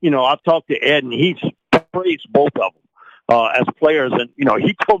I've talked to Ed and he's praised both of them as players. And,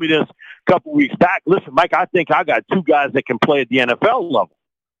 he told me this a couple weeks back. Listen, Mike, I think I got two guys that can play at the NFL level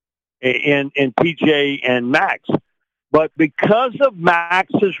in PJ and Max. But because of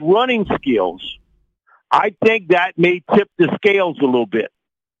Max's running skills, I think that may tip the scales a little bit.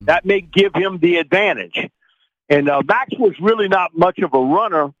 That may give him the advantage. And Max was really not much of a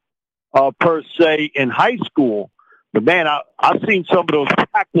runner per se in high school. But, man, I've seen some of those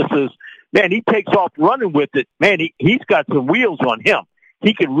practices. Man, he takes off running with it. Man, he's got some wheels on him.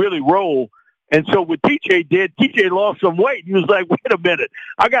 He can really roll. And so what TJ lost some weight. He was like, wait a minute,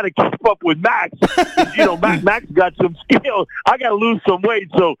 I got to keep up with Max. Max got some skills. I got to lose some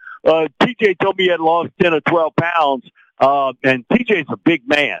weight. So TJ told me he had lost 10 or 12 pounds. And TJ's a big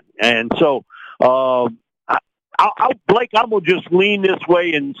man. And so, Blake, I'm going to just lean this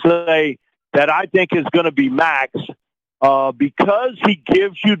way and say that I think is going to be Max because he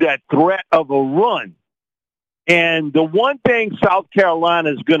gives you that threat of a run. And the one thing South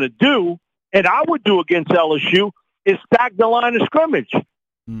Carolina is going to do, and I would do against LSU, is stack the line of scrimmage.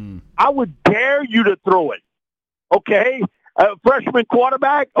 I would dare you to throw it. Okay? Freshman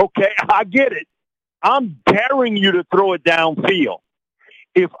quarterback? Okay, I get it. I'm daring you to throw it downfield.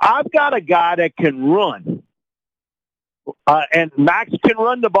 If I've got a guy that can run, and Max can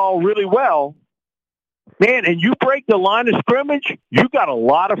run the ball really well, man, and you break the line of scrimmage, you got a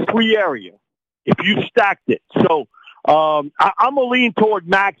lot of free area if you stacked it. So I'm going to lean toward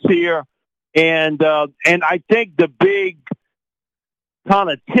Max here, and I think the big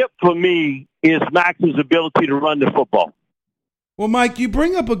kind of tip for me is Max's ability to run the football. Well, Mike, you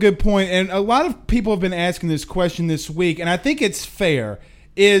bring up a good point, and a lot of people have been asking this question this week, and I think it's fair,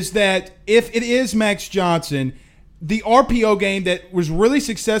 is that if it is Max Johnson, the RPO game that was really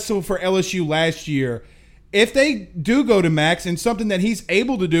successful for LSU last year, if they do go to Max and something that he's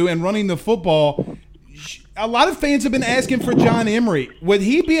able to do and running the football, a lot of fans have been asking for John Emery. Would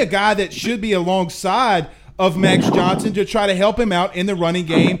he be a guy that should be alongside of Max Johnson to try to help him out in the running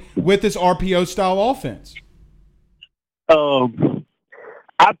game with this RPO-style offense?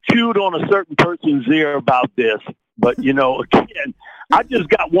 I've chewed on a certain person's ear about this, but, again, I just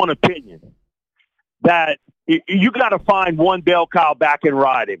got one opinion, that you got to find one bell cow back and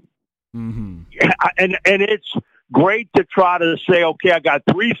ride him. Mm-hmm. And it's great to try to say, okay, I got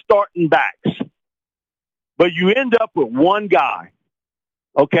three starting backs, but you end up with one guy,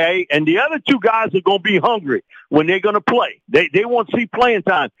 okay? And the other two guys are going to be hungry when they're going to play. They want to see playing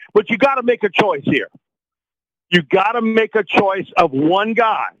time, but you got to make a choice here. You got to make a choice of one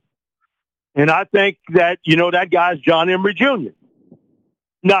guy. And I think that, that guy's John Emery Jr.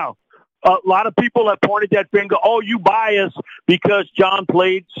 Now, a lot of people have pointed that finger, oh, you biased because John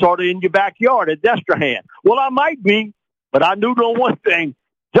played sort of in your backyard at Destrehan. Well, I might be, but I knew the one thing.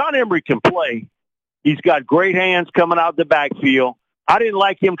 John Emery can play. He's got great hands coming out the backfield. I didn't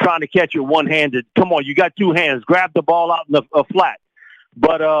like him trying to catch it one-handed. Come on, you got two hands. Grab the ball out in the flat.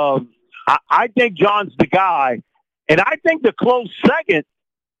 But I think John's the guy. And I think the close second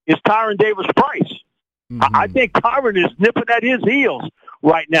is Tyron Davis-Price. Mm-hmm. I think Tyron is nipping at his heels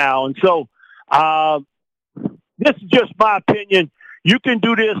right now. And so this is just my opinion. You can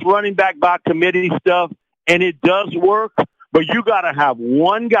do this running back by committee stuff, and it does work, but you got to have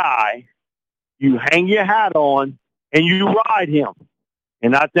one guy you hang your hat on, and you ride him.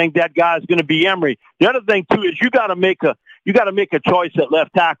 And I think that guy's going to be Emery. The other thing, too, is you got to make a choice at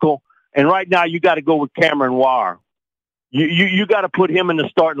left tackle, and right now you got to go with Cameron Wire. You got to put him in the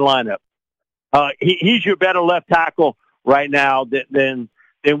starting lineup. He's your better left tackle right now than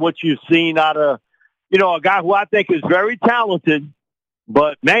what you've seen out of, a guy who I think is very talented.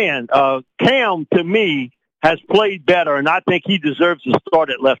 But, man, Cam, to me, has played better, and I think he deserves to start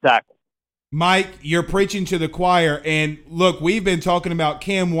at left tackle. Mike, you're preaching to the choir. And, look, we've been talking about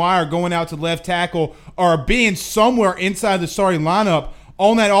Cam Wire going out to left tackle or being somewhere inside the starting lineup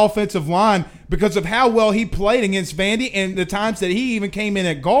on that offensive line because of how well he played against Vandy and the times that he even came in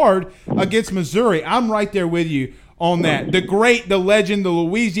at guard against Missouri. I'm right there with you on that. The great, the legend, the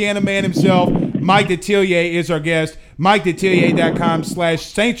Louisiana man himself, Mike Detillier is our guest.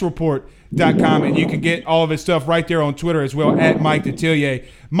 MikeDetillier.com/SaintsReport.com, and you can get all of his stuff right there on Twitter as well, at Mike Detillier.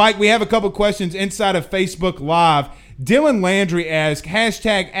 Mike, we have a couple questions inside of Facebook Live. Dylan Landry asks,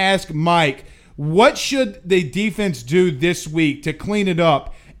 #AskMike, what should the defense do this week to clean it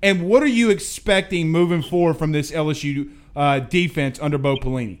up, and what are you expecting moving forward from this LSU defense under Bo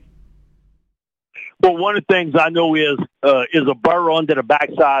Pelini? Well, one of the things I know is a burr under the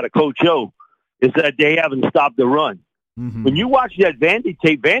backside of Coach O is that they haven't stopped the run. Mm-hmm. When you watch that Vandy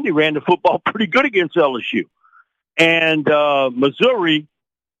tape, Vandy ran the football pretty good against LSU. And Missouri,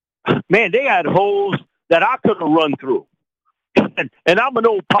 man, they had holes that I couldn't run through. And I'm an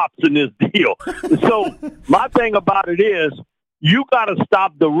old pops in this deal. So my thing about it is you got to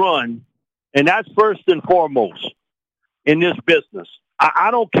stop the run, and that's first and foremost in this business.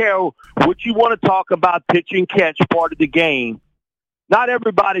 I don't care what you want to talk about, pitch and catch part of the game. Not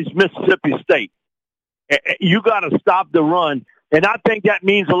everybody's Mississippi State. You got to stop the run. And I think that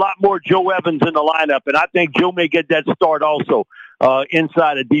means a lot more Joe Evans in the lineup. And I think Joe may get that start also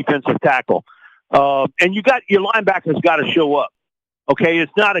inside a defensive tackle. And your linebackers got to show up. Okay,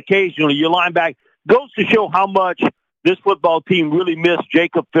 it's not occasionally. Your linebacker goes to show how much this football team really missed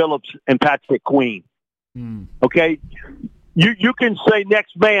Jacob Phillips and Patrick Queen. Okay, you can say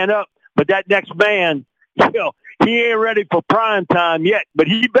next man up, but that next man, he ain't ready for prime time yet. But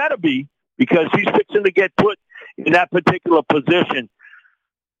he better be, because he's fixing to get put in that particular position.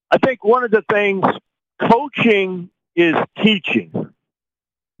 I think one of the things, coaching is teaching.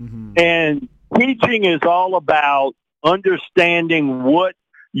 Mm-hmm. And teaching is all about understanding what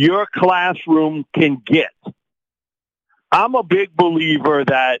your classroom can get. I'm a big believer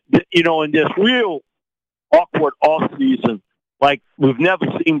that, in this real awkward off season like we've never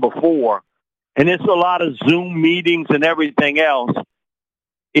seen before, and it's a lot of Zoom meetings and everything else,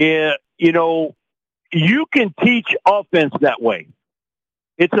 you can teach offense that way.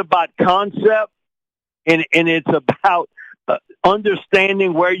 It's about concept, and it's about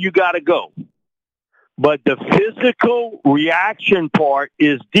understanding where you got to go. But the physical reaction part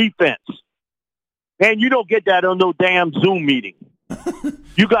is defense. And you don't get that on no damn Zoom meeting.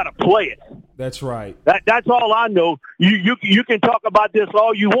 You got to play it. That's right. That's all I know. You can talk about this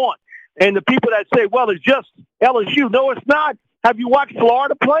all you want. And the people that say, well, it's just LSU. No, it's not. Have you watched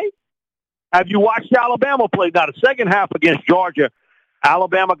Florida play? Have you watched Alabama play? Now, the second half against Georgia,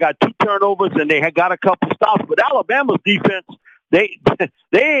 Alabama got 2 turnovers and they had got a couple stops. But Alabama's defense, they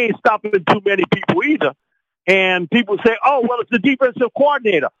ain't stopping too many people either. And people say, oh, well, it's the defensive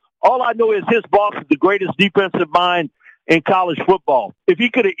coordinator. All I know is his boss is the greatest defensive mind in college football. If he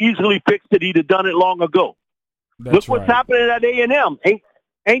could have easily fixed it, he'd have done it long ago. Look what's happening at A&M.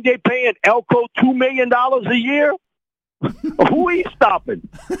 Ain't they paying Elko $2 million a year? Who he stopping?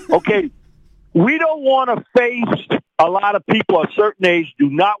 Okay, we don't want to face, a lot of people a certain age do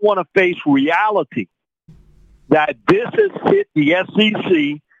not want to face reality that this has hit the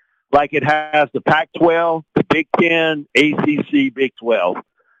SEC like it has the Pac-12, the Big Ten, ACC, Big 12.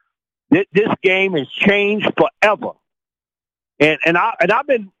 This game has changed forever. And I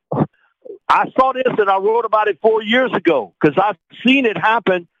saw this and I wrote about it 4 years ago because I've seen it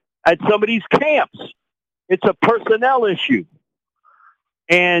happen at some of these camps. It's a personnel issue.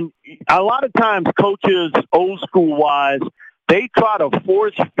 And a lot of times coaches, old school wise, they try to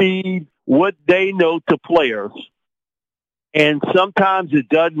force feed what they know to players. And sometimes it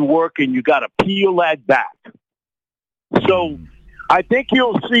doesn't work and you got to peel that back. So I think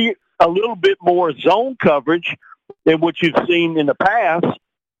you'll see a little bit more zone coverage than what you've seen in the past.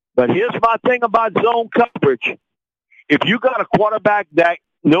 But here's my thing about zone coverage. If you got a quarterback that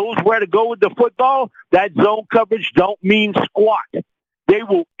knows where to go with the football, that zone coverage don't mean squat. They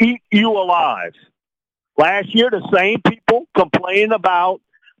will eat you alive. Last year, the same people complaining about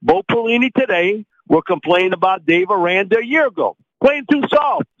Bo Pelini today were complaining about Dave Aranda a year ago. Playing too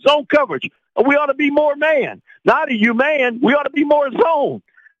soft, zone coverage. We ought to be more man. Not are you man, we ought to be more zone.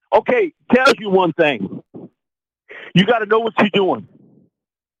 Okay, tells you one thing. You got to know what you're doing.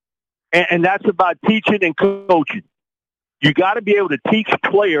 And that's about teaching and coaching. You got to be able to teach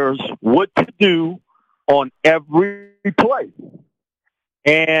players what to do on every play.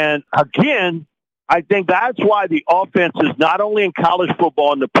 And again, I think that's why the offenses, not only in college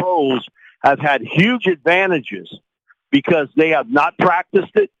football and the pros, have had huge advantages because they have not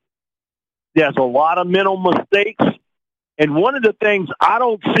practiced it. There's a lot of mental mistakes. And one of the things I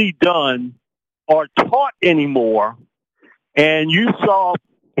don't see done or taught anymore And you saw,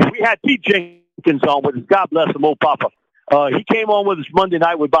 we had Pete Jenkins on with us. God bless him, old Papa. He came on with us Monday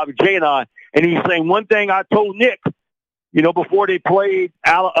night with Bobby J and I, and he was saying one thing I told Nick, before they played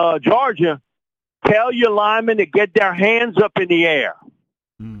Georgia, tell your linemen to get their hands up in the air.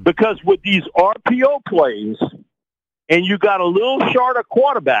 Because with these RPO plays, and you got a little shorter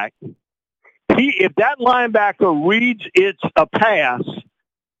quarterback, if that linebacker reads it's a pass,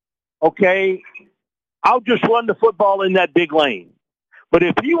 okay, I'll just run the football in that big lane. But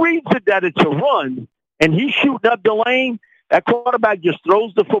if he reads it that it's a run and he's shooting up the lane, that quarterback just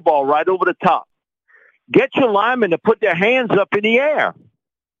throws the football right over the top. Get your linemen to put their hands up in the air.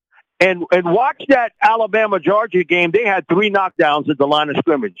 And watch that Alabama-Georgia game. They had 3 knockdowns at the line of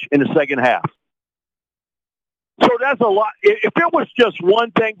scrimmage in the second half. So that's a lot. If it was just one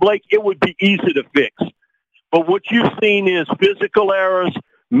thing, Blake, it would be easy to fix. But what you've seen is physical errors,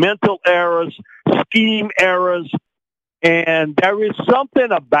 mental errors, scheme errors, and there is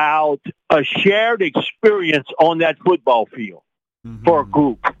something about a shared experience on that football field for a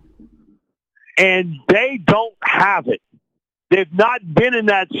group. And they don't have it. They've not been in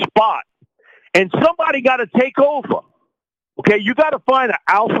that spot. And somebody got to take over. Okay, you got to find an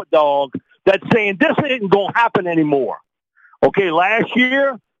alpha dog that's saying this isn't going to happen anymore. Okay, last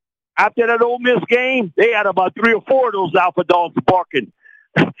year, after that Ole Miss game, they had about 3 or 4 of those alpha dogs barking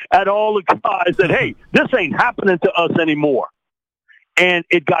at all the guys that, hey, this ain't happening to us anymore. And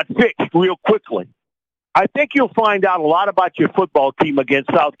it got fixed real quickly. I think you'll find out a lot about your football team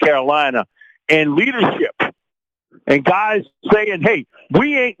against South Carolina and leadership. And guys saying, hey,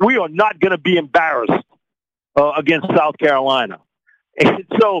 we are not going to be embarrassed against South Carolina. And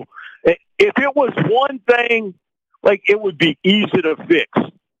so if it was one thing, like, it would be easy to fix.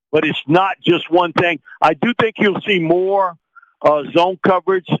 But it's not just one thing. I do think you'll see more zone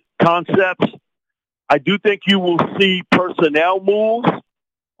coverage concepts. I do think you will see personnel moves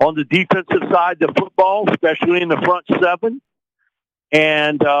on the defensive side of the football, especially in the front 7.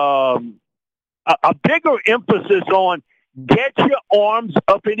 And a bigger emphasis on get your arms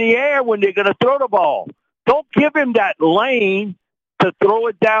up in the air when they're going to throw the ball. Don't give him that lane to throw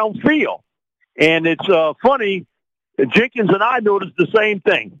it downfield. And it's funny, Jenkins and I noticed the same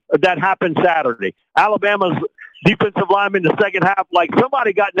thing that happened Saturday. Alabama's defensive lineman in the second half, like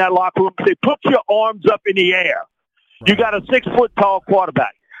somebody got in that locker room and said, put your arms up in the air. Right. You got a 6-foot-tall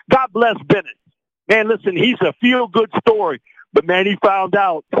quarterback. God bless Bennett. Man, listen, he's a feel-good story. But, man, he found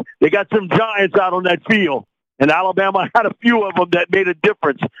out they got some giants out on that field. And Alabama had a few of them that made a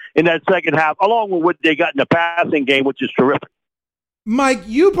difference in that second half, along with what they got in the passing game, which is terrific. Mike,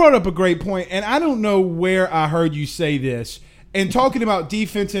 you brought up a great point, and I don't know where I heard you say this. And talking about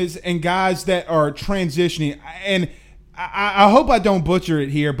defenses and guys that are transitioning, and I hope I don't butcher it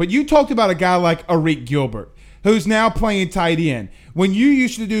here, but you talked about a guy like Arik Gilbert, who's now playing tight end. When you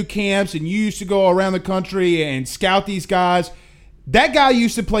used to do camps and you used to go around the country and scout these guys, that guy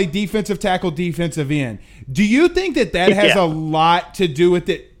used to play defensive tackle, defensive end. Do you think that has a lot to do with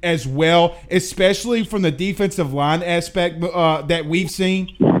it as well, especially from the defensive line aspect that we've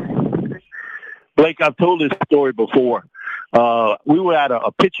seen? Blake, I've told this story before. We were at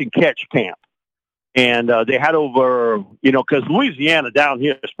a pitch and catch camp, and they had over, because Louisiana down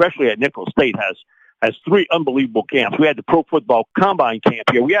here, especially at Nicholls State, has 3 unbelievable camps. We had the Pro Football Combine camp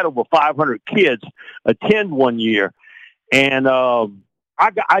here. We had over 500 kids attend one year. And I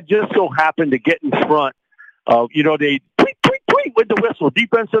just so happened to get in front of, they tweet with the whistle.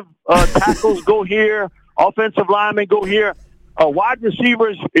 Defensive tackles go here. Offensive linemen go here. Wide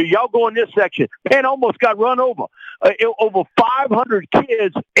receivers, y'all go in this section. Man, almost got run over. Over 500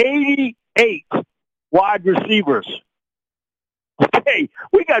 kids, 88 wide receivers. Okay,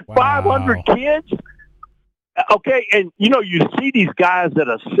 we got 500 kids. Okay, and, you see these guys that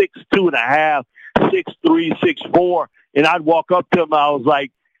are 6'2.5", 6'3", 6'4", and I'd walk up to them. I was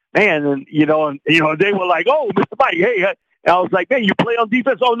like, man, and they were like, "Oh, Mr. Mike, hey." And I was like, "Man, you play on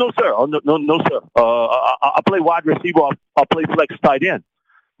defense?" "Oh, no, sir. Oh, no, sir. I play wide receiver. I'll play flex tight end."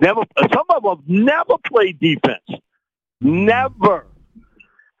 Never. Some of them never played defense. Never.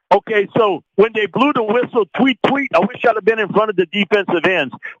 Okay, so when they blew the whistle, tweet, I wish I'd have been in front of the defensive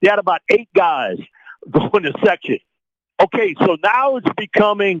ends. They had about 8 guys go in the section. Okay, so now it's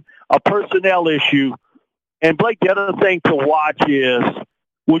becoming a personnel issue. And, Blake, the other thing to watch is,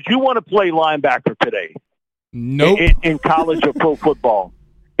 would you want to play linebacker today? Nope. In college or pro football?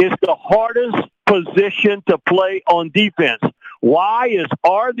 It's the hardest position to play on defense. Why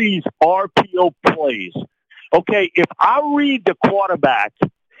are these RPO plays? Okay, if I read the quarterback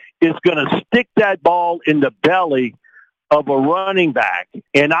is going to stick that ball in the belly of a running back,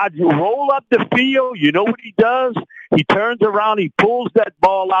 and I roll up the field. You know what he does? He turns around, he pulls that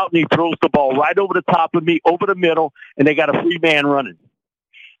ball out, and he throws the ball right over the top of me, over the middle, and they got a free man running.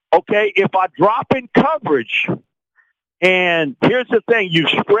 Okay, if I drop in coverage, and here's the thing, you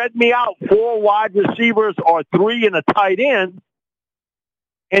spread me out 4 wide receivers or 3 and a tight end,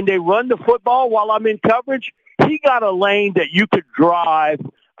 and they run the football while I'm in coverage, he got a lane that you could drive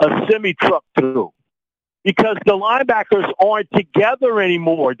a semi-truck through because the linebackers aren't together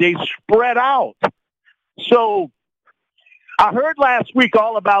anymore. They spread out. So I heard last week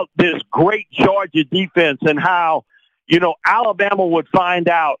all about this great Georgia defense and how, Alabama would find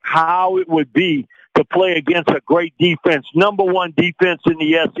out how it would be to play against a great defense, number 1 defense in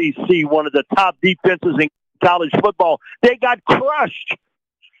the SEC, one of the top defenses in college football. They got crushed.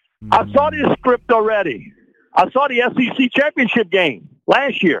 I saw this script already. I saw the SEC championship game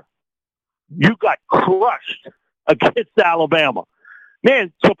last year. You got crushed against Alabama.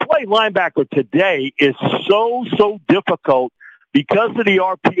 Man, to play linebacker today is so difficult because of the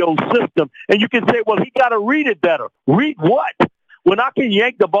RPO system. And you can say, well, he got to read it better. Read what? When I can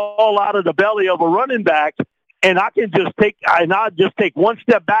yank the ball out of the belly of a running back and I just take one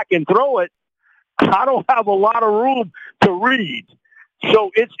step back and throw it, I don't have a lot of room to read.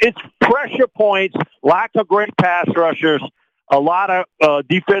 So it's pressure points, lack of great pass rushers, a lot of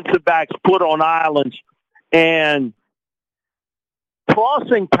defensive backs put on islands, and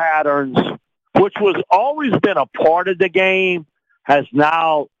crossing patterns, which was always been a part of the game, has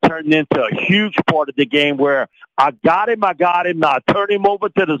now turned into a huge part of the game where I got him, now I turn him over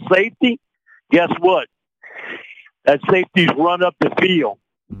to the safety. Guess what? That safety's run up the field.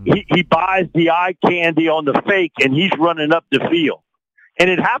 He buys the eye candy on the fake, and he's running up the field. And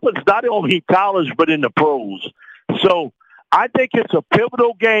it happens not only in college, but in the pros. So I think it's a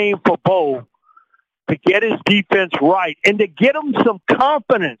pivotal game for Bo to get his defense right and to get him some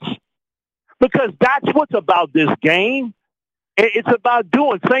confidence, because that's what's about this game. It's about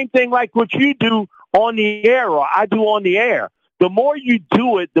doing same thing like what you do on the air or I do on the air. The more you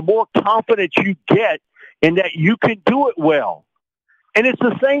do it, the more confidence you get in that you can do it well. And it's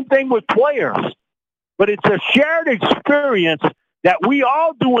the same thing with players, but it's a shared experience that we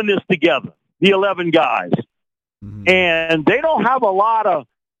all doing this together, the 11 guys. Mm-hmm. And they don't have a lot of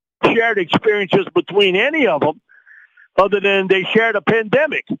shared experiences between any of them other than they shared a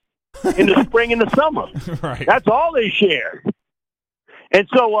pandemic in the spring and the summer. Right. That's all they shared. And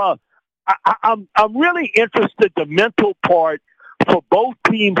so I'm really interested the mental part for both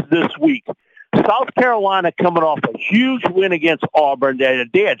teams this week. South Carolina coming off a huge win against Auburn.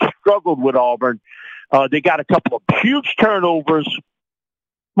 They had struggled with Auburn. They got a couple of huge turnovers.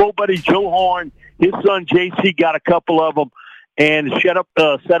 My buddy Joe Horn, his son JC got a couple of them, and set up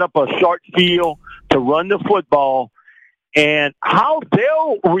a short field to run the football. And how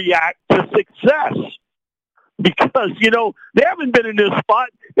they'll react to success, because they haven't been in this spot.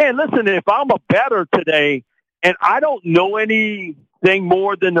 Man, listen, if I'm a bettor today, and I don't know anything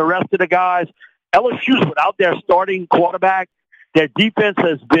more than the rest of the guys, LSU's without their starting quarterback. Their defense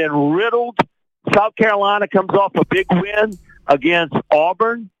has been riddled. South Carolina comes off a big win against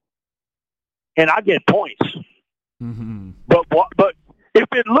Auburn, and I get points. Mm-hmm. But if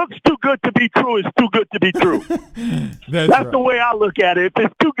it looks too good to be true, it's too good to be true. That's right. The way I look at it. If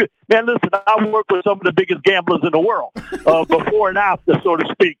it's too good, man, listen, I work with some of the biggest gamblers in the world, before and after, so to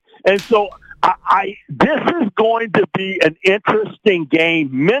speak. And so this is going to be an interesting game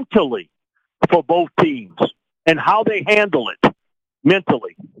mentally for both teams and how they handle it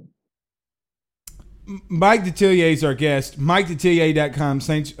mentally. Mike Detillier is our guest. MikeDetillier.com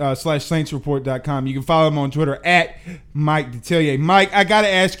 /SaintsReport.com. You can follow him on Twitter at Mike Detillier. Mike, I got to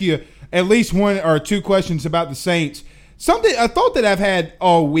ask you at least 1 or 2 questions about the Saints. A thought that I've had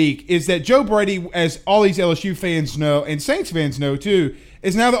all week is that Joe Brady, as all these LSU fans know and Saints fans know too,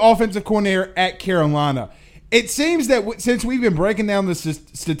 is now the offensive coordinator at Carolina. It seems that since we've been breaking down the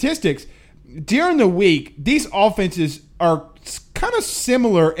statistics during the week, these offenses are kind of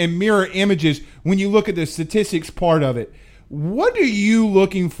similar and mirror images when you look at the statistics part of it. What are you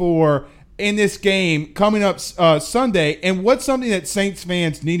looking for in this game coming up Sunday, and what's something that Saints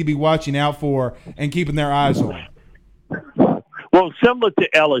fans need to be watching out for and keeping their eyes on? Well, similar to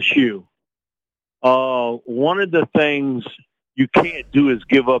LSU, one of the things you can't do is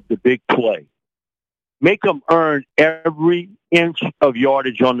give up the big play. Make them earn every inch of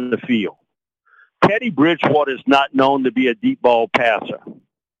yardage on the field. Teddy Bridgewater is not known to be a deep ball passer.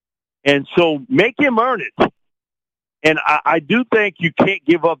 And so make him earn it. And I do think you can't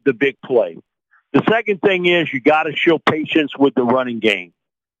give up the big play. The second thing is you got to show patience with the running game.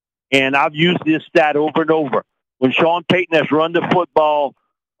 And I've used this stat over and over. when Sean Payton has run the football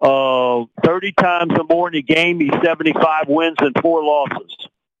 30 times or more in a game, he's 75 wins and 4 losses.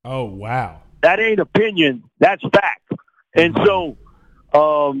 Oh, wow. That ain't opinion. That's fact. And so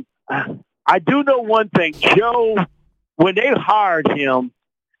I do know one thing. Joe, when they hired him,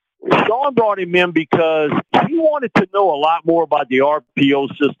 Sean brought him in because he wanted to know a lot more about the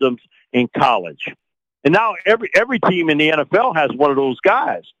RPO systems in college. And now every team in the NFL has one of those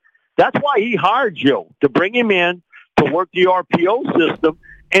guys. That's why he hired Joe, to bring him in to work the RPO system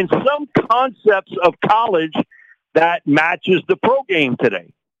and some concepts of college that matches the pro game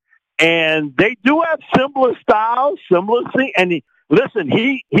today. And they do have similar styles, similar things. And he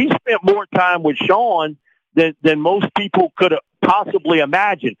spent more time with Sean than most people could have possibly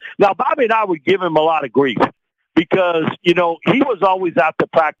imagined. Now, Bobby and I would give him a lot of grief because, he was always out to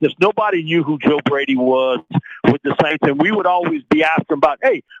practice. Nobody knew who Joe Brady was with the Saints, and we would always be asking about,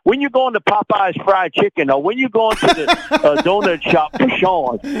 hey, when you going to Popeye's Fried Chicken, or when you going to the donut shop for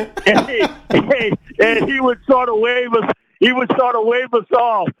Sean? And he would sort of wave us. He would sort of wave us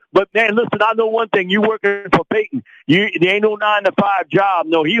off. But, man, listen, I know one thing. You working for Peyton. There ain't no 9-to-5 job.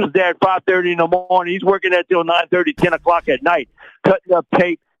 No, he was there at 5:30 in the morning. He's working there till 9:30, 10 o'clock at night, cutting up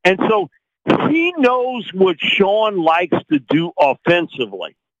tape. And so he knows what Sean likes to do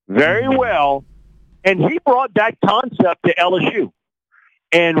offensively very well, and he brought that concept to LSU.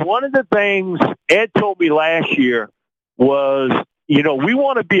 And one of the things Ed told me last year was, we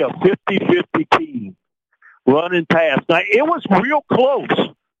want to be a 50-50 team. Running past. Now, it was real close.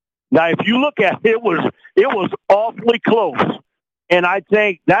 Now, if you look at it, it was awfully close. And I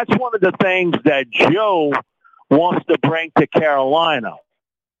think that's one of the things that Joe wants to bring to Carolina,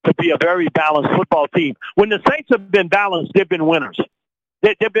 to be a very balanced football team. When the Saints have been balanced, they've been winners.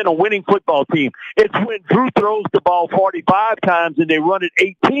 They've been a winning football team. It's when Drew throws the ball 45 times and they run it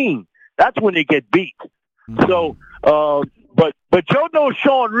 18. That's when they get beat. So, But Joe knows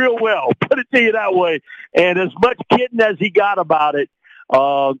Sean real well, put it to you that way. And as much kidding as he got about it,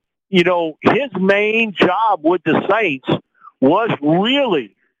 his main job with the Saints was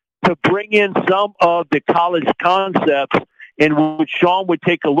really to bring in some of the college concepts in which Sean would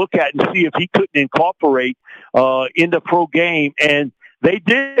take a look at and see if he couldn't incorporate in the pro game. And they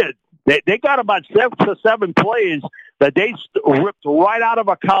did. They got about 7 to 7 plays that they ripped right out of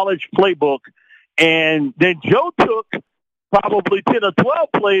a college playbook. And then Joe took probably 10 or 12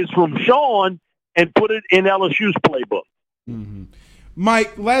 plays from Sean and put it in LSU's playbook. Mm-hmm.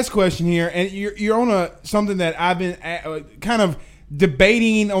 Mike, last question here, and you're on something that I've been kind of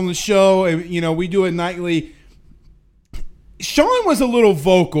debating on the show. And, we do it nightly. Sean was a little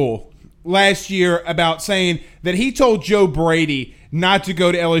vocal last year about saying that he told Joe Brady not to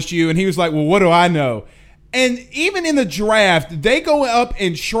go to LSU, and he was like, well, what do I know? And even in the draft, they go up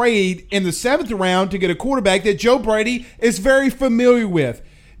and trade in the 7th round to get a quarterback that Joe Brady is very familiar with.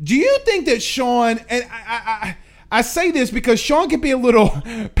 Do you think that Sean, and I say this because Sean can be a little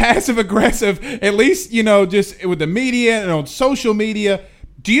passive-aggressive, at least, just with the media and on social media.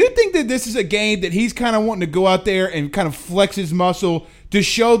 Do you think that this is a game that he's kind of wanting to go out there and kind of flex his muscle to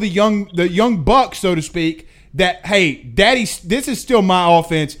show the young buck, so to speak, that, hey, Daddy, this is still my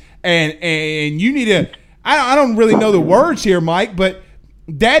offense, and you need to – I don't really know the words here, Mike, but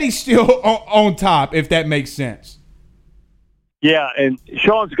Daddy's still on top, if that makes sense. Yeah, and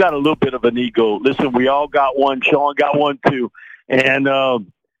Sean's got a little bit of an ego. Listen, we all got one. Sean got one too. And, Sean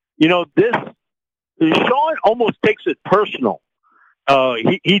almost takes it personal.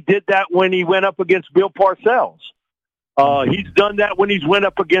 He did that when he went up against Bill Parcells. He's done that when he's went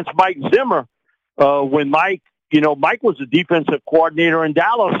up against Mike Zimmer. When Mike was the defensive coordinator in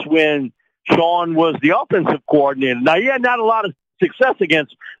Dallas when Sean was the offensive coordinator. Now, he had not a lot of success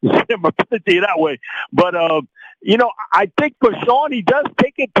against Zimmer, put it to you that way. But, I think for Sean, he does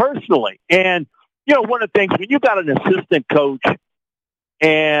take it personally. And, one of the things, when you got an assistant coach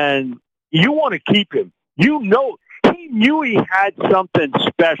and you want to keep him, he knew he had something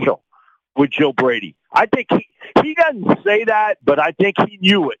special with Joe Brady. I think he doesn't say that, but I think he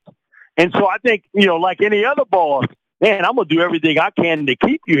knew it. And so I think, like any other boss, man, I'm going to do everything I can to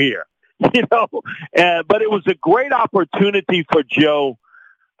keep you here. But it was a great opportunity for Joe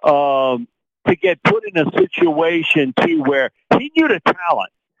to get put in a situation, too, where he knew the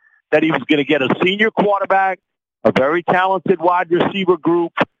talent, that he was going to get a senior quarterback, a very talented wide receiver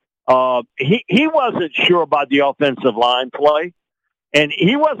group. He wasn't sure about the offensive line play, and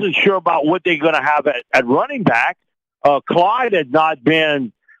he wasn't sure about what they're going to have at running back. Clyde had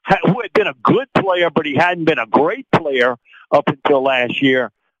been a good player, but he hadn't been a great player up until last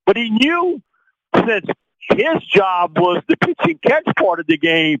year. But he knew since his job was the pitch and catch part of the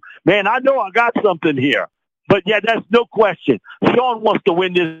game, man, I know I got something here. But yeah, that's no question. Sean wants to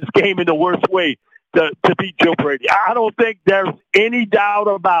win this game in the worst way to beat Joe Brady. I don't think there's any doubt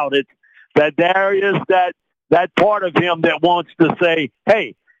about it that there is that part of him that wants to say,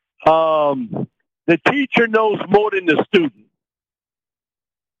 hey, the teacher knows more than the student.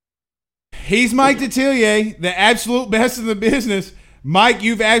 He's Mike Detillier, the absolute best in the business. Mike,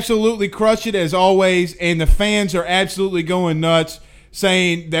 you've absolutely crushed it as always, and the fans are absolutely going nuts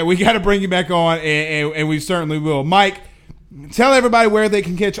saying that we got to bring you back on, and we certainly will. Mike, tell everybody where they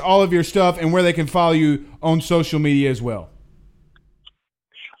can catch all of your stuff and where they can follow you on social media as well.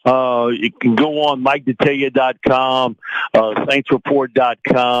 You can go on MikeDetillier.com,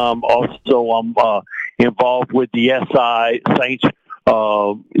 SaintsReport.com. Also, I'm involved with the SI Saints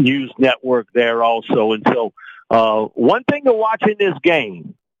News Network there also. And so one thing to watch in this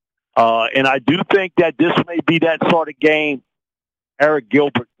game, and I do think that this may be that sort of game, Eric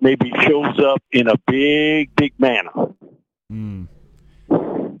Gilbert maybe shows up in a big manner.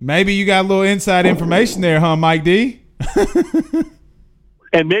 Maybe you got a little inside information there, huh, Mike D?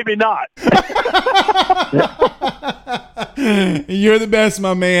 And maybe not. You're the best,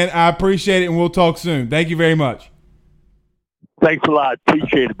 my man. I appreciate it, and we'll talk soon. Thank you very much. Thanks a lot.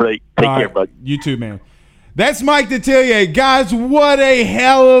 Appreciate it, Blake. Take care, buddy. You too, man. That's Mike Detillier. Guys, what a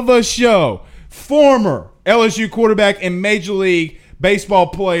hell of a show. Former LSU quarterback and Major League Baseball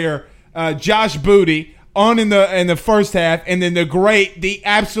player Josh Booty on in the first half, and then the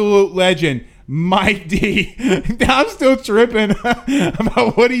absolute legend, Mike D. I'm still tripping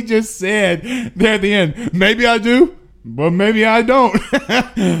about what he just said there at the end. Maybe I do, but maybe I don't.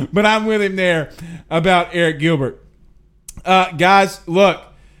 But I'm with him there about Eric Gilbert. Guys, look.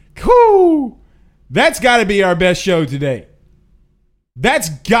 Whew, that's got to be our best show today. That's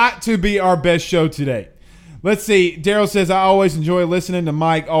got to be our best show today. Let's see. Daryl says, I always enjoy listening to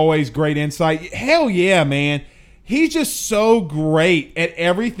Mike. Always great insight. Hell yeah, man. He's just so great at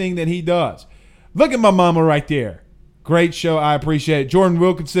everything that he does. Look at my mama right there. Great show. I appreciate it. Jordan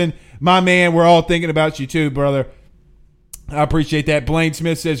Wilkinson, my man, we're all thinking about you too, brother. I appreciate that. Blaine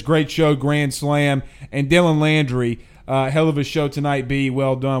Smith says, great show, Grand Slam. And Dylan Landry, hell of a show tonight, B.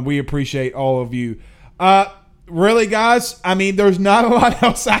 Well done. We appreciate all of you. Really, guys, I mean, there's not a lot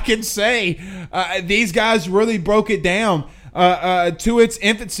else I can say. These guys really broke it down to its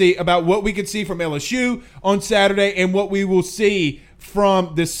infancy about what we could see from LSU on Saturday and what we will see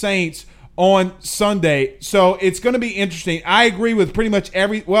from the Saints on Sunday. So it's going to be interesting. I agree with pretty much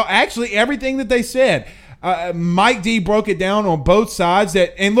everything that they said. Mike D broke it down on both sides.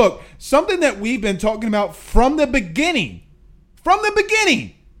 And look, something that we've been talking about from the beginning.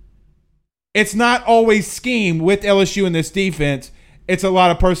 It's not always scheme with LSU in this defense. It's a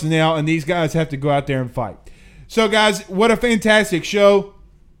lot of personnel, and these guys have to go out there and fight. So, guys, what a fantastic show.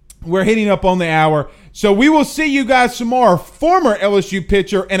 We're hitting up on the hour. So we will see you guys tomorrow. Former LSU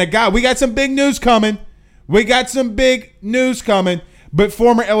pitcher and a guy. We got some big news coming. But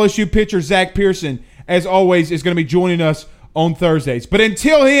former LSU pitcher Zach Pearson, as always, is going to be joining us on Thursdays. But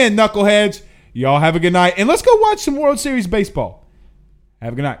until then, knuckleheads, y'all have a good night. And let's go watch some World Series baseball.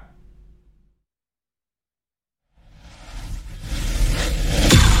 Have a good night.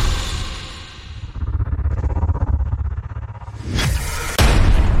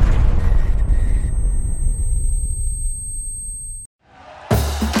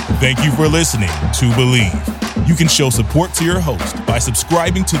 Thank you for listening to Believe. You can show support to your host by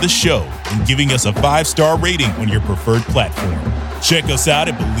subscribing to the show and giving us a 5-star rating on your preferred platform. Check us out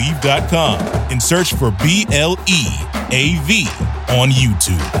at Believe.com and search for BLEAV on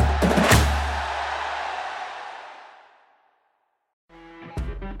YouTube.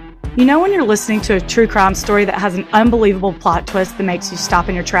 You know when you're listening to a true crime story that has an unbelievable plot twist that makes you stop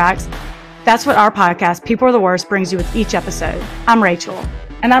in your tracks? That's what our podcast, People Are the Worst, brings you with each episode. I'm Rachel.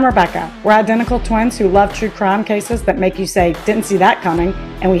 And I'm Rebecca. We're identical twins who love true crime cases that make you say, didn't see that coming,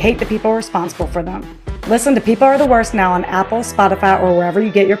 and we hate the people responsible for them. Listen to People Are the Worst now on Apple, Spotify, or wherever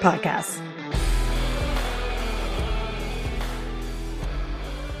you get your podcasts.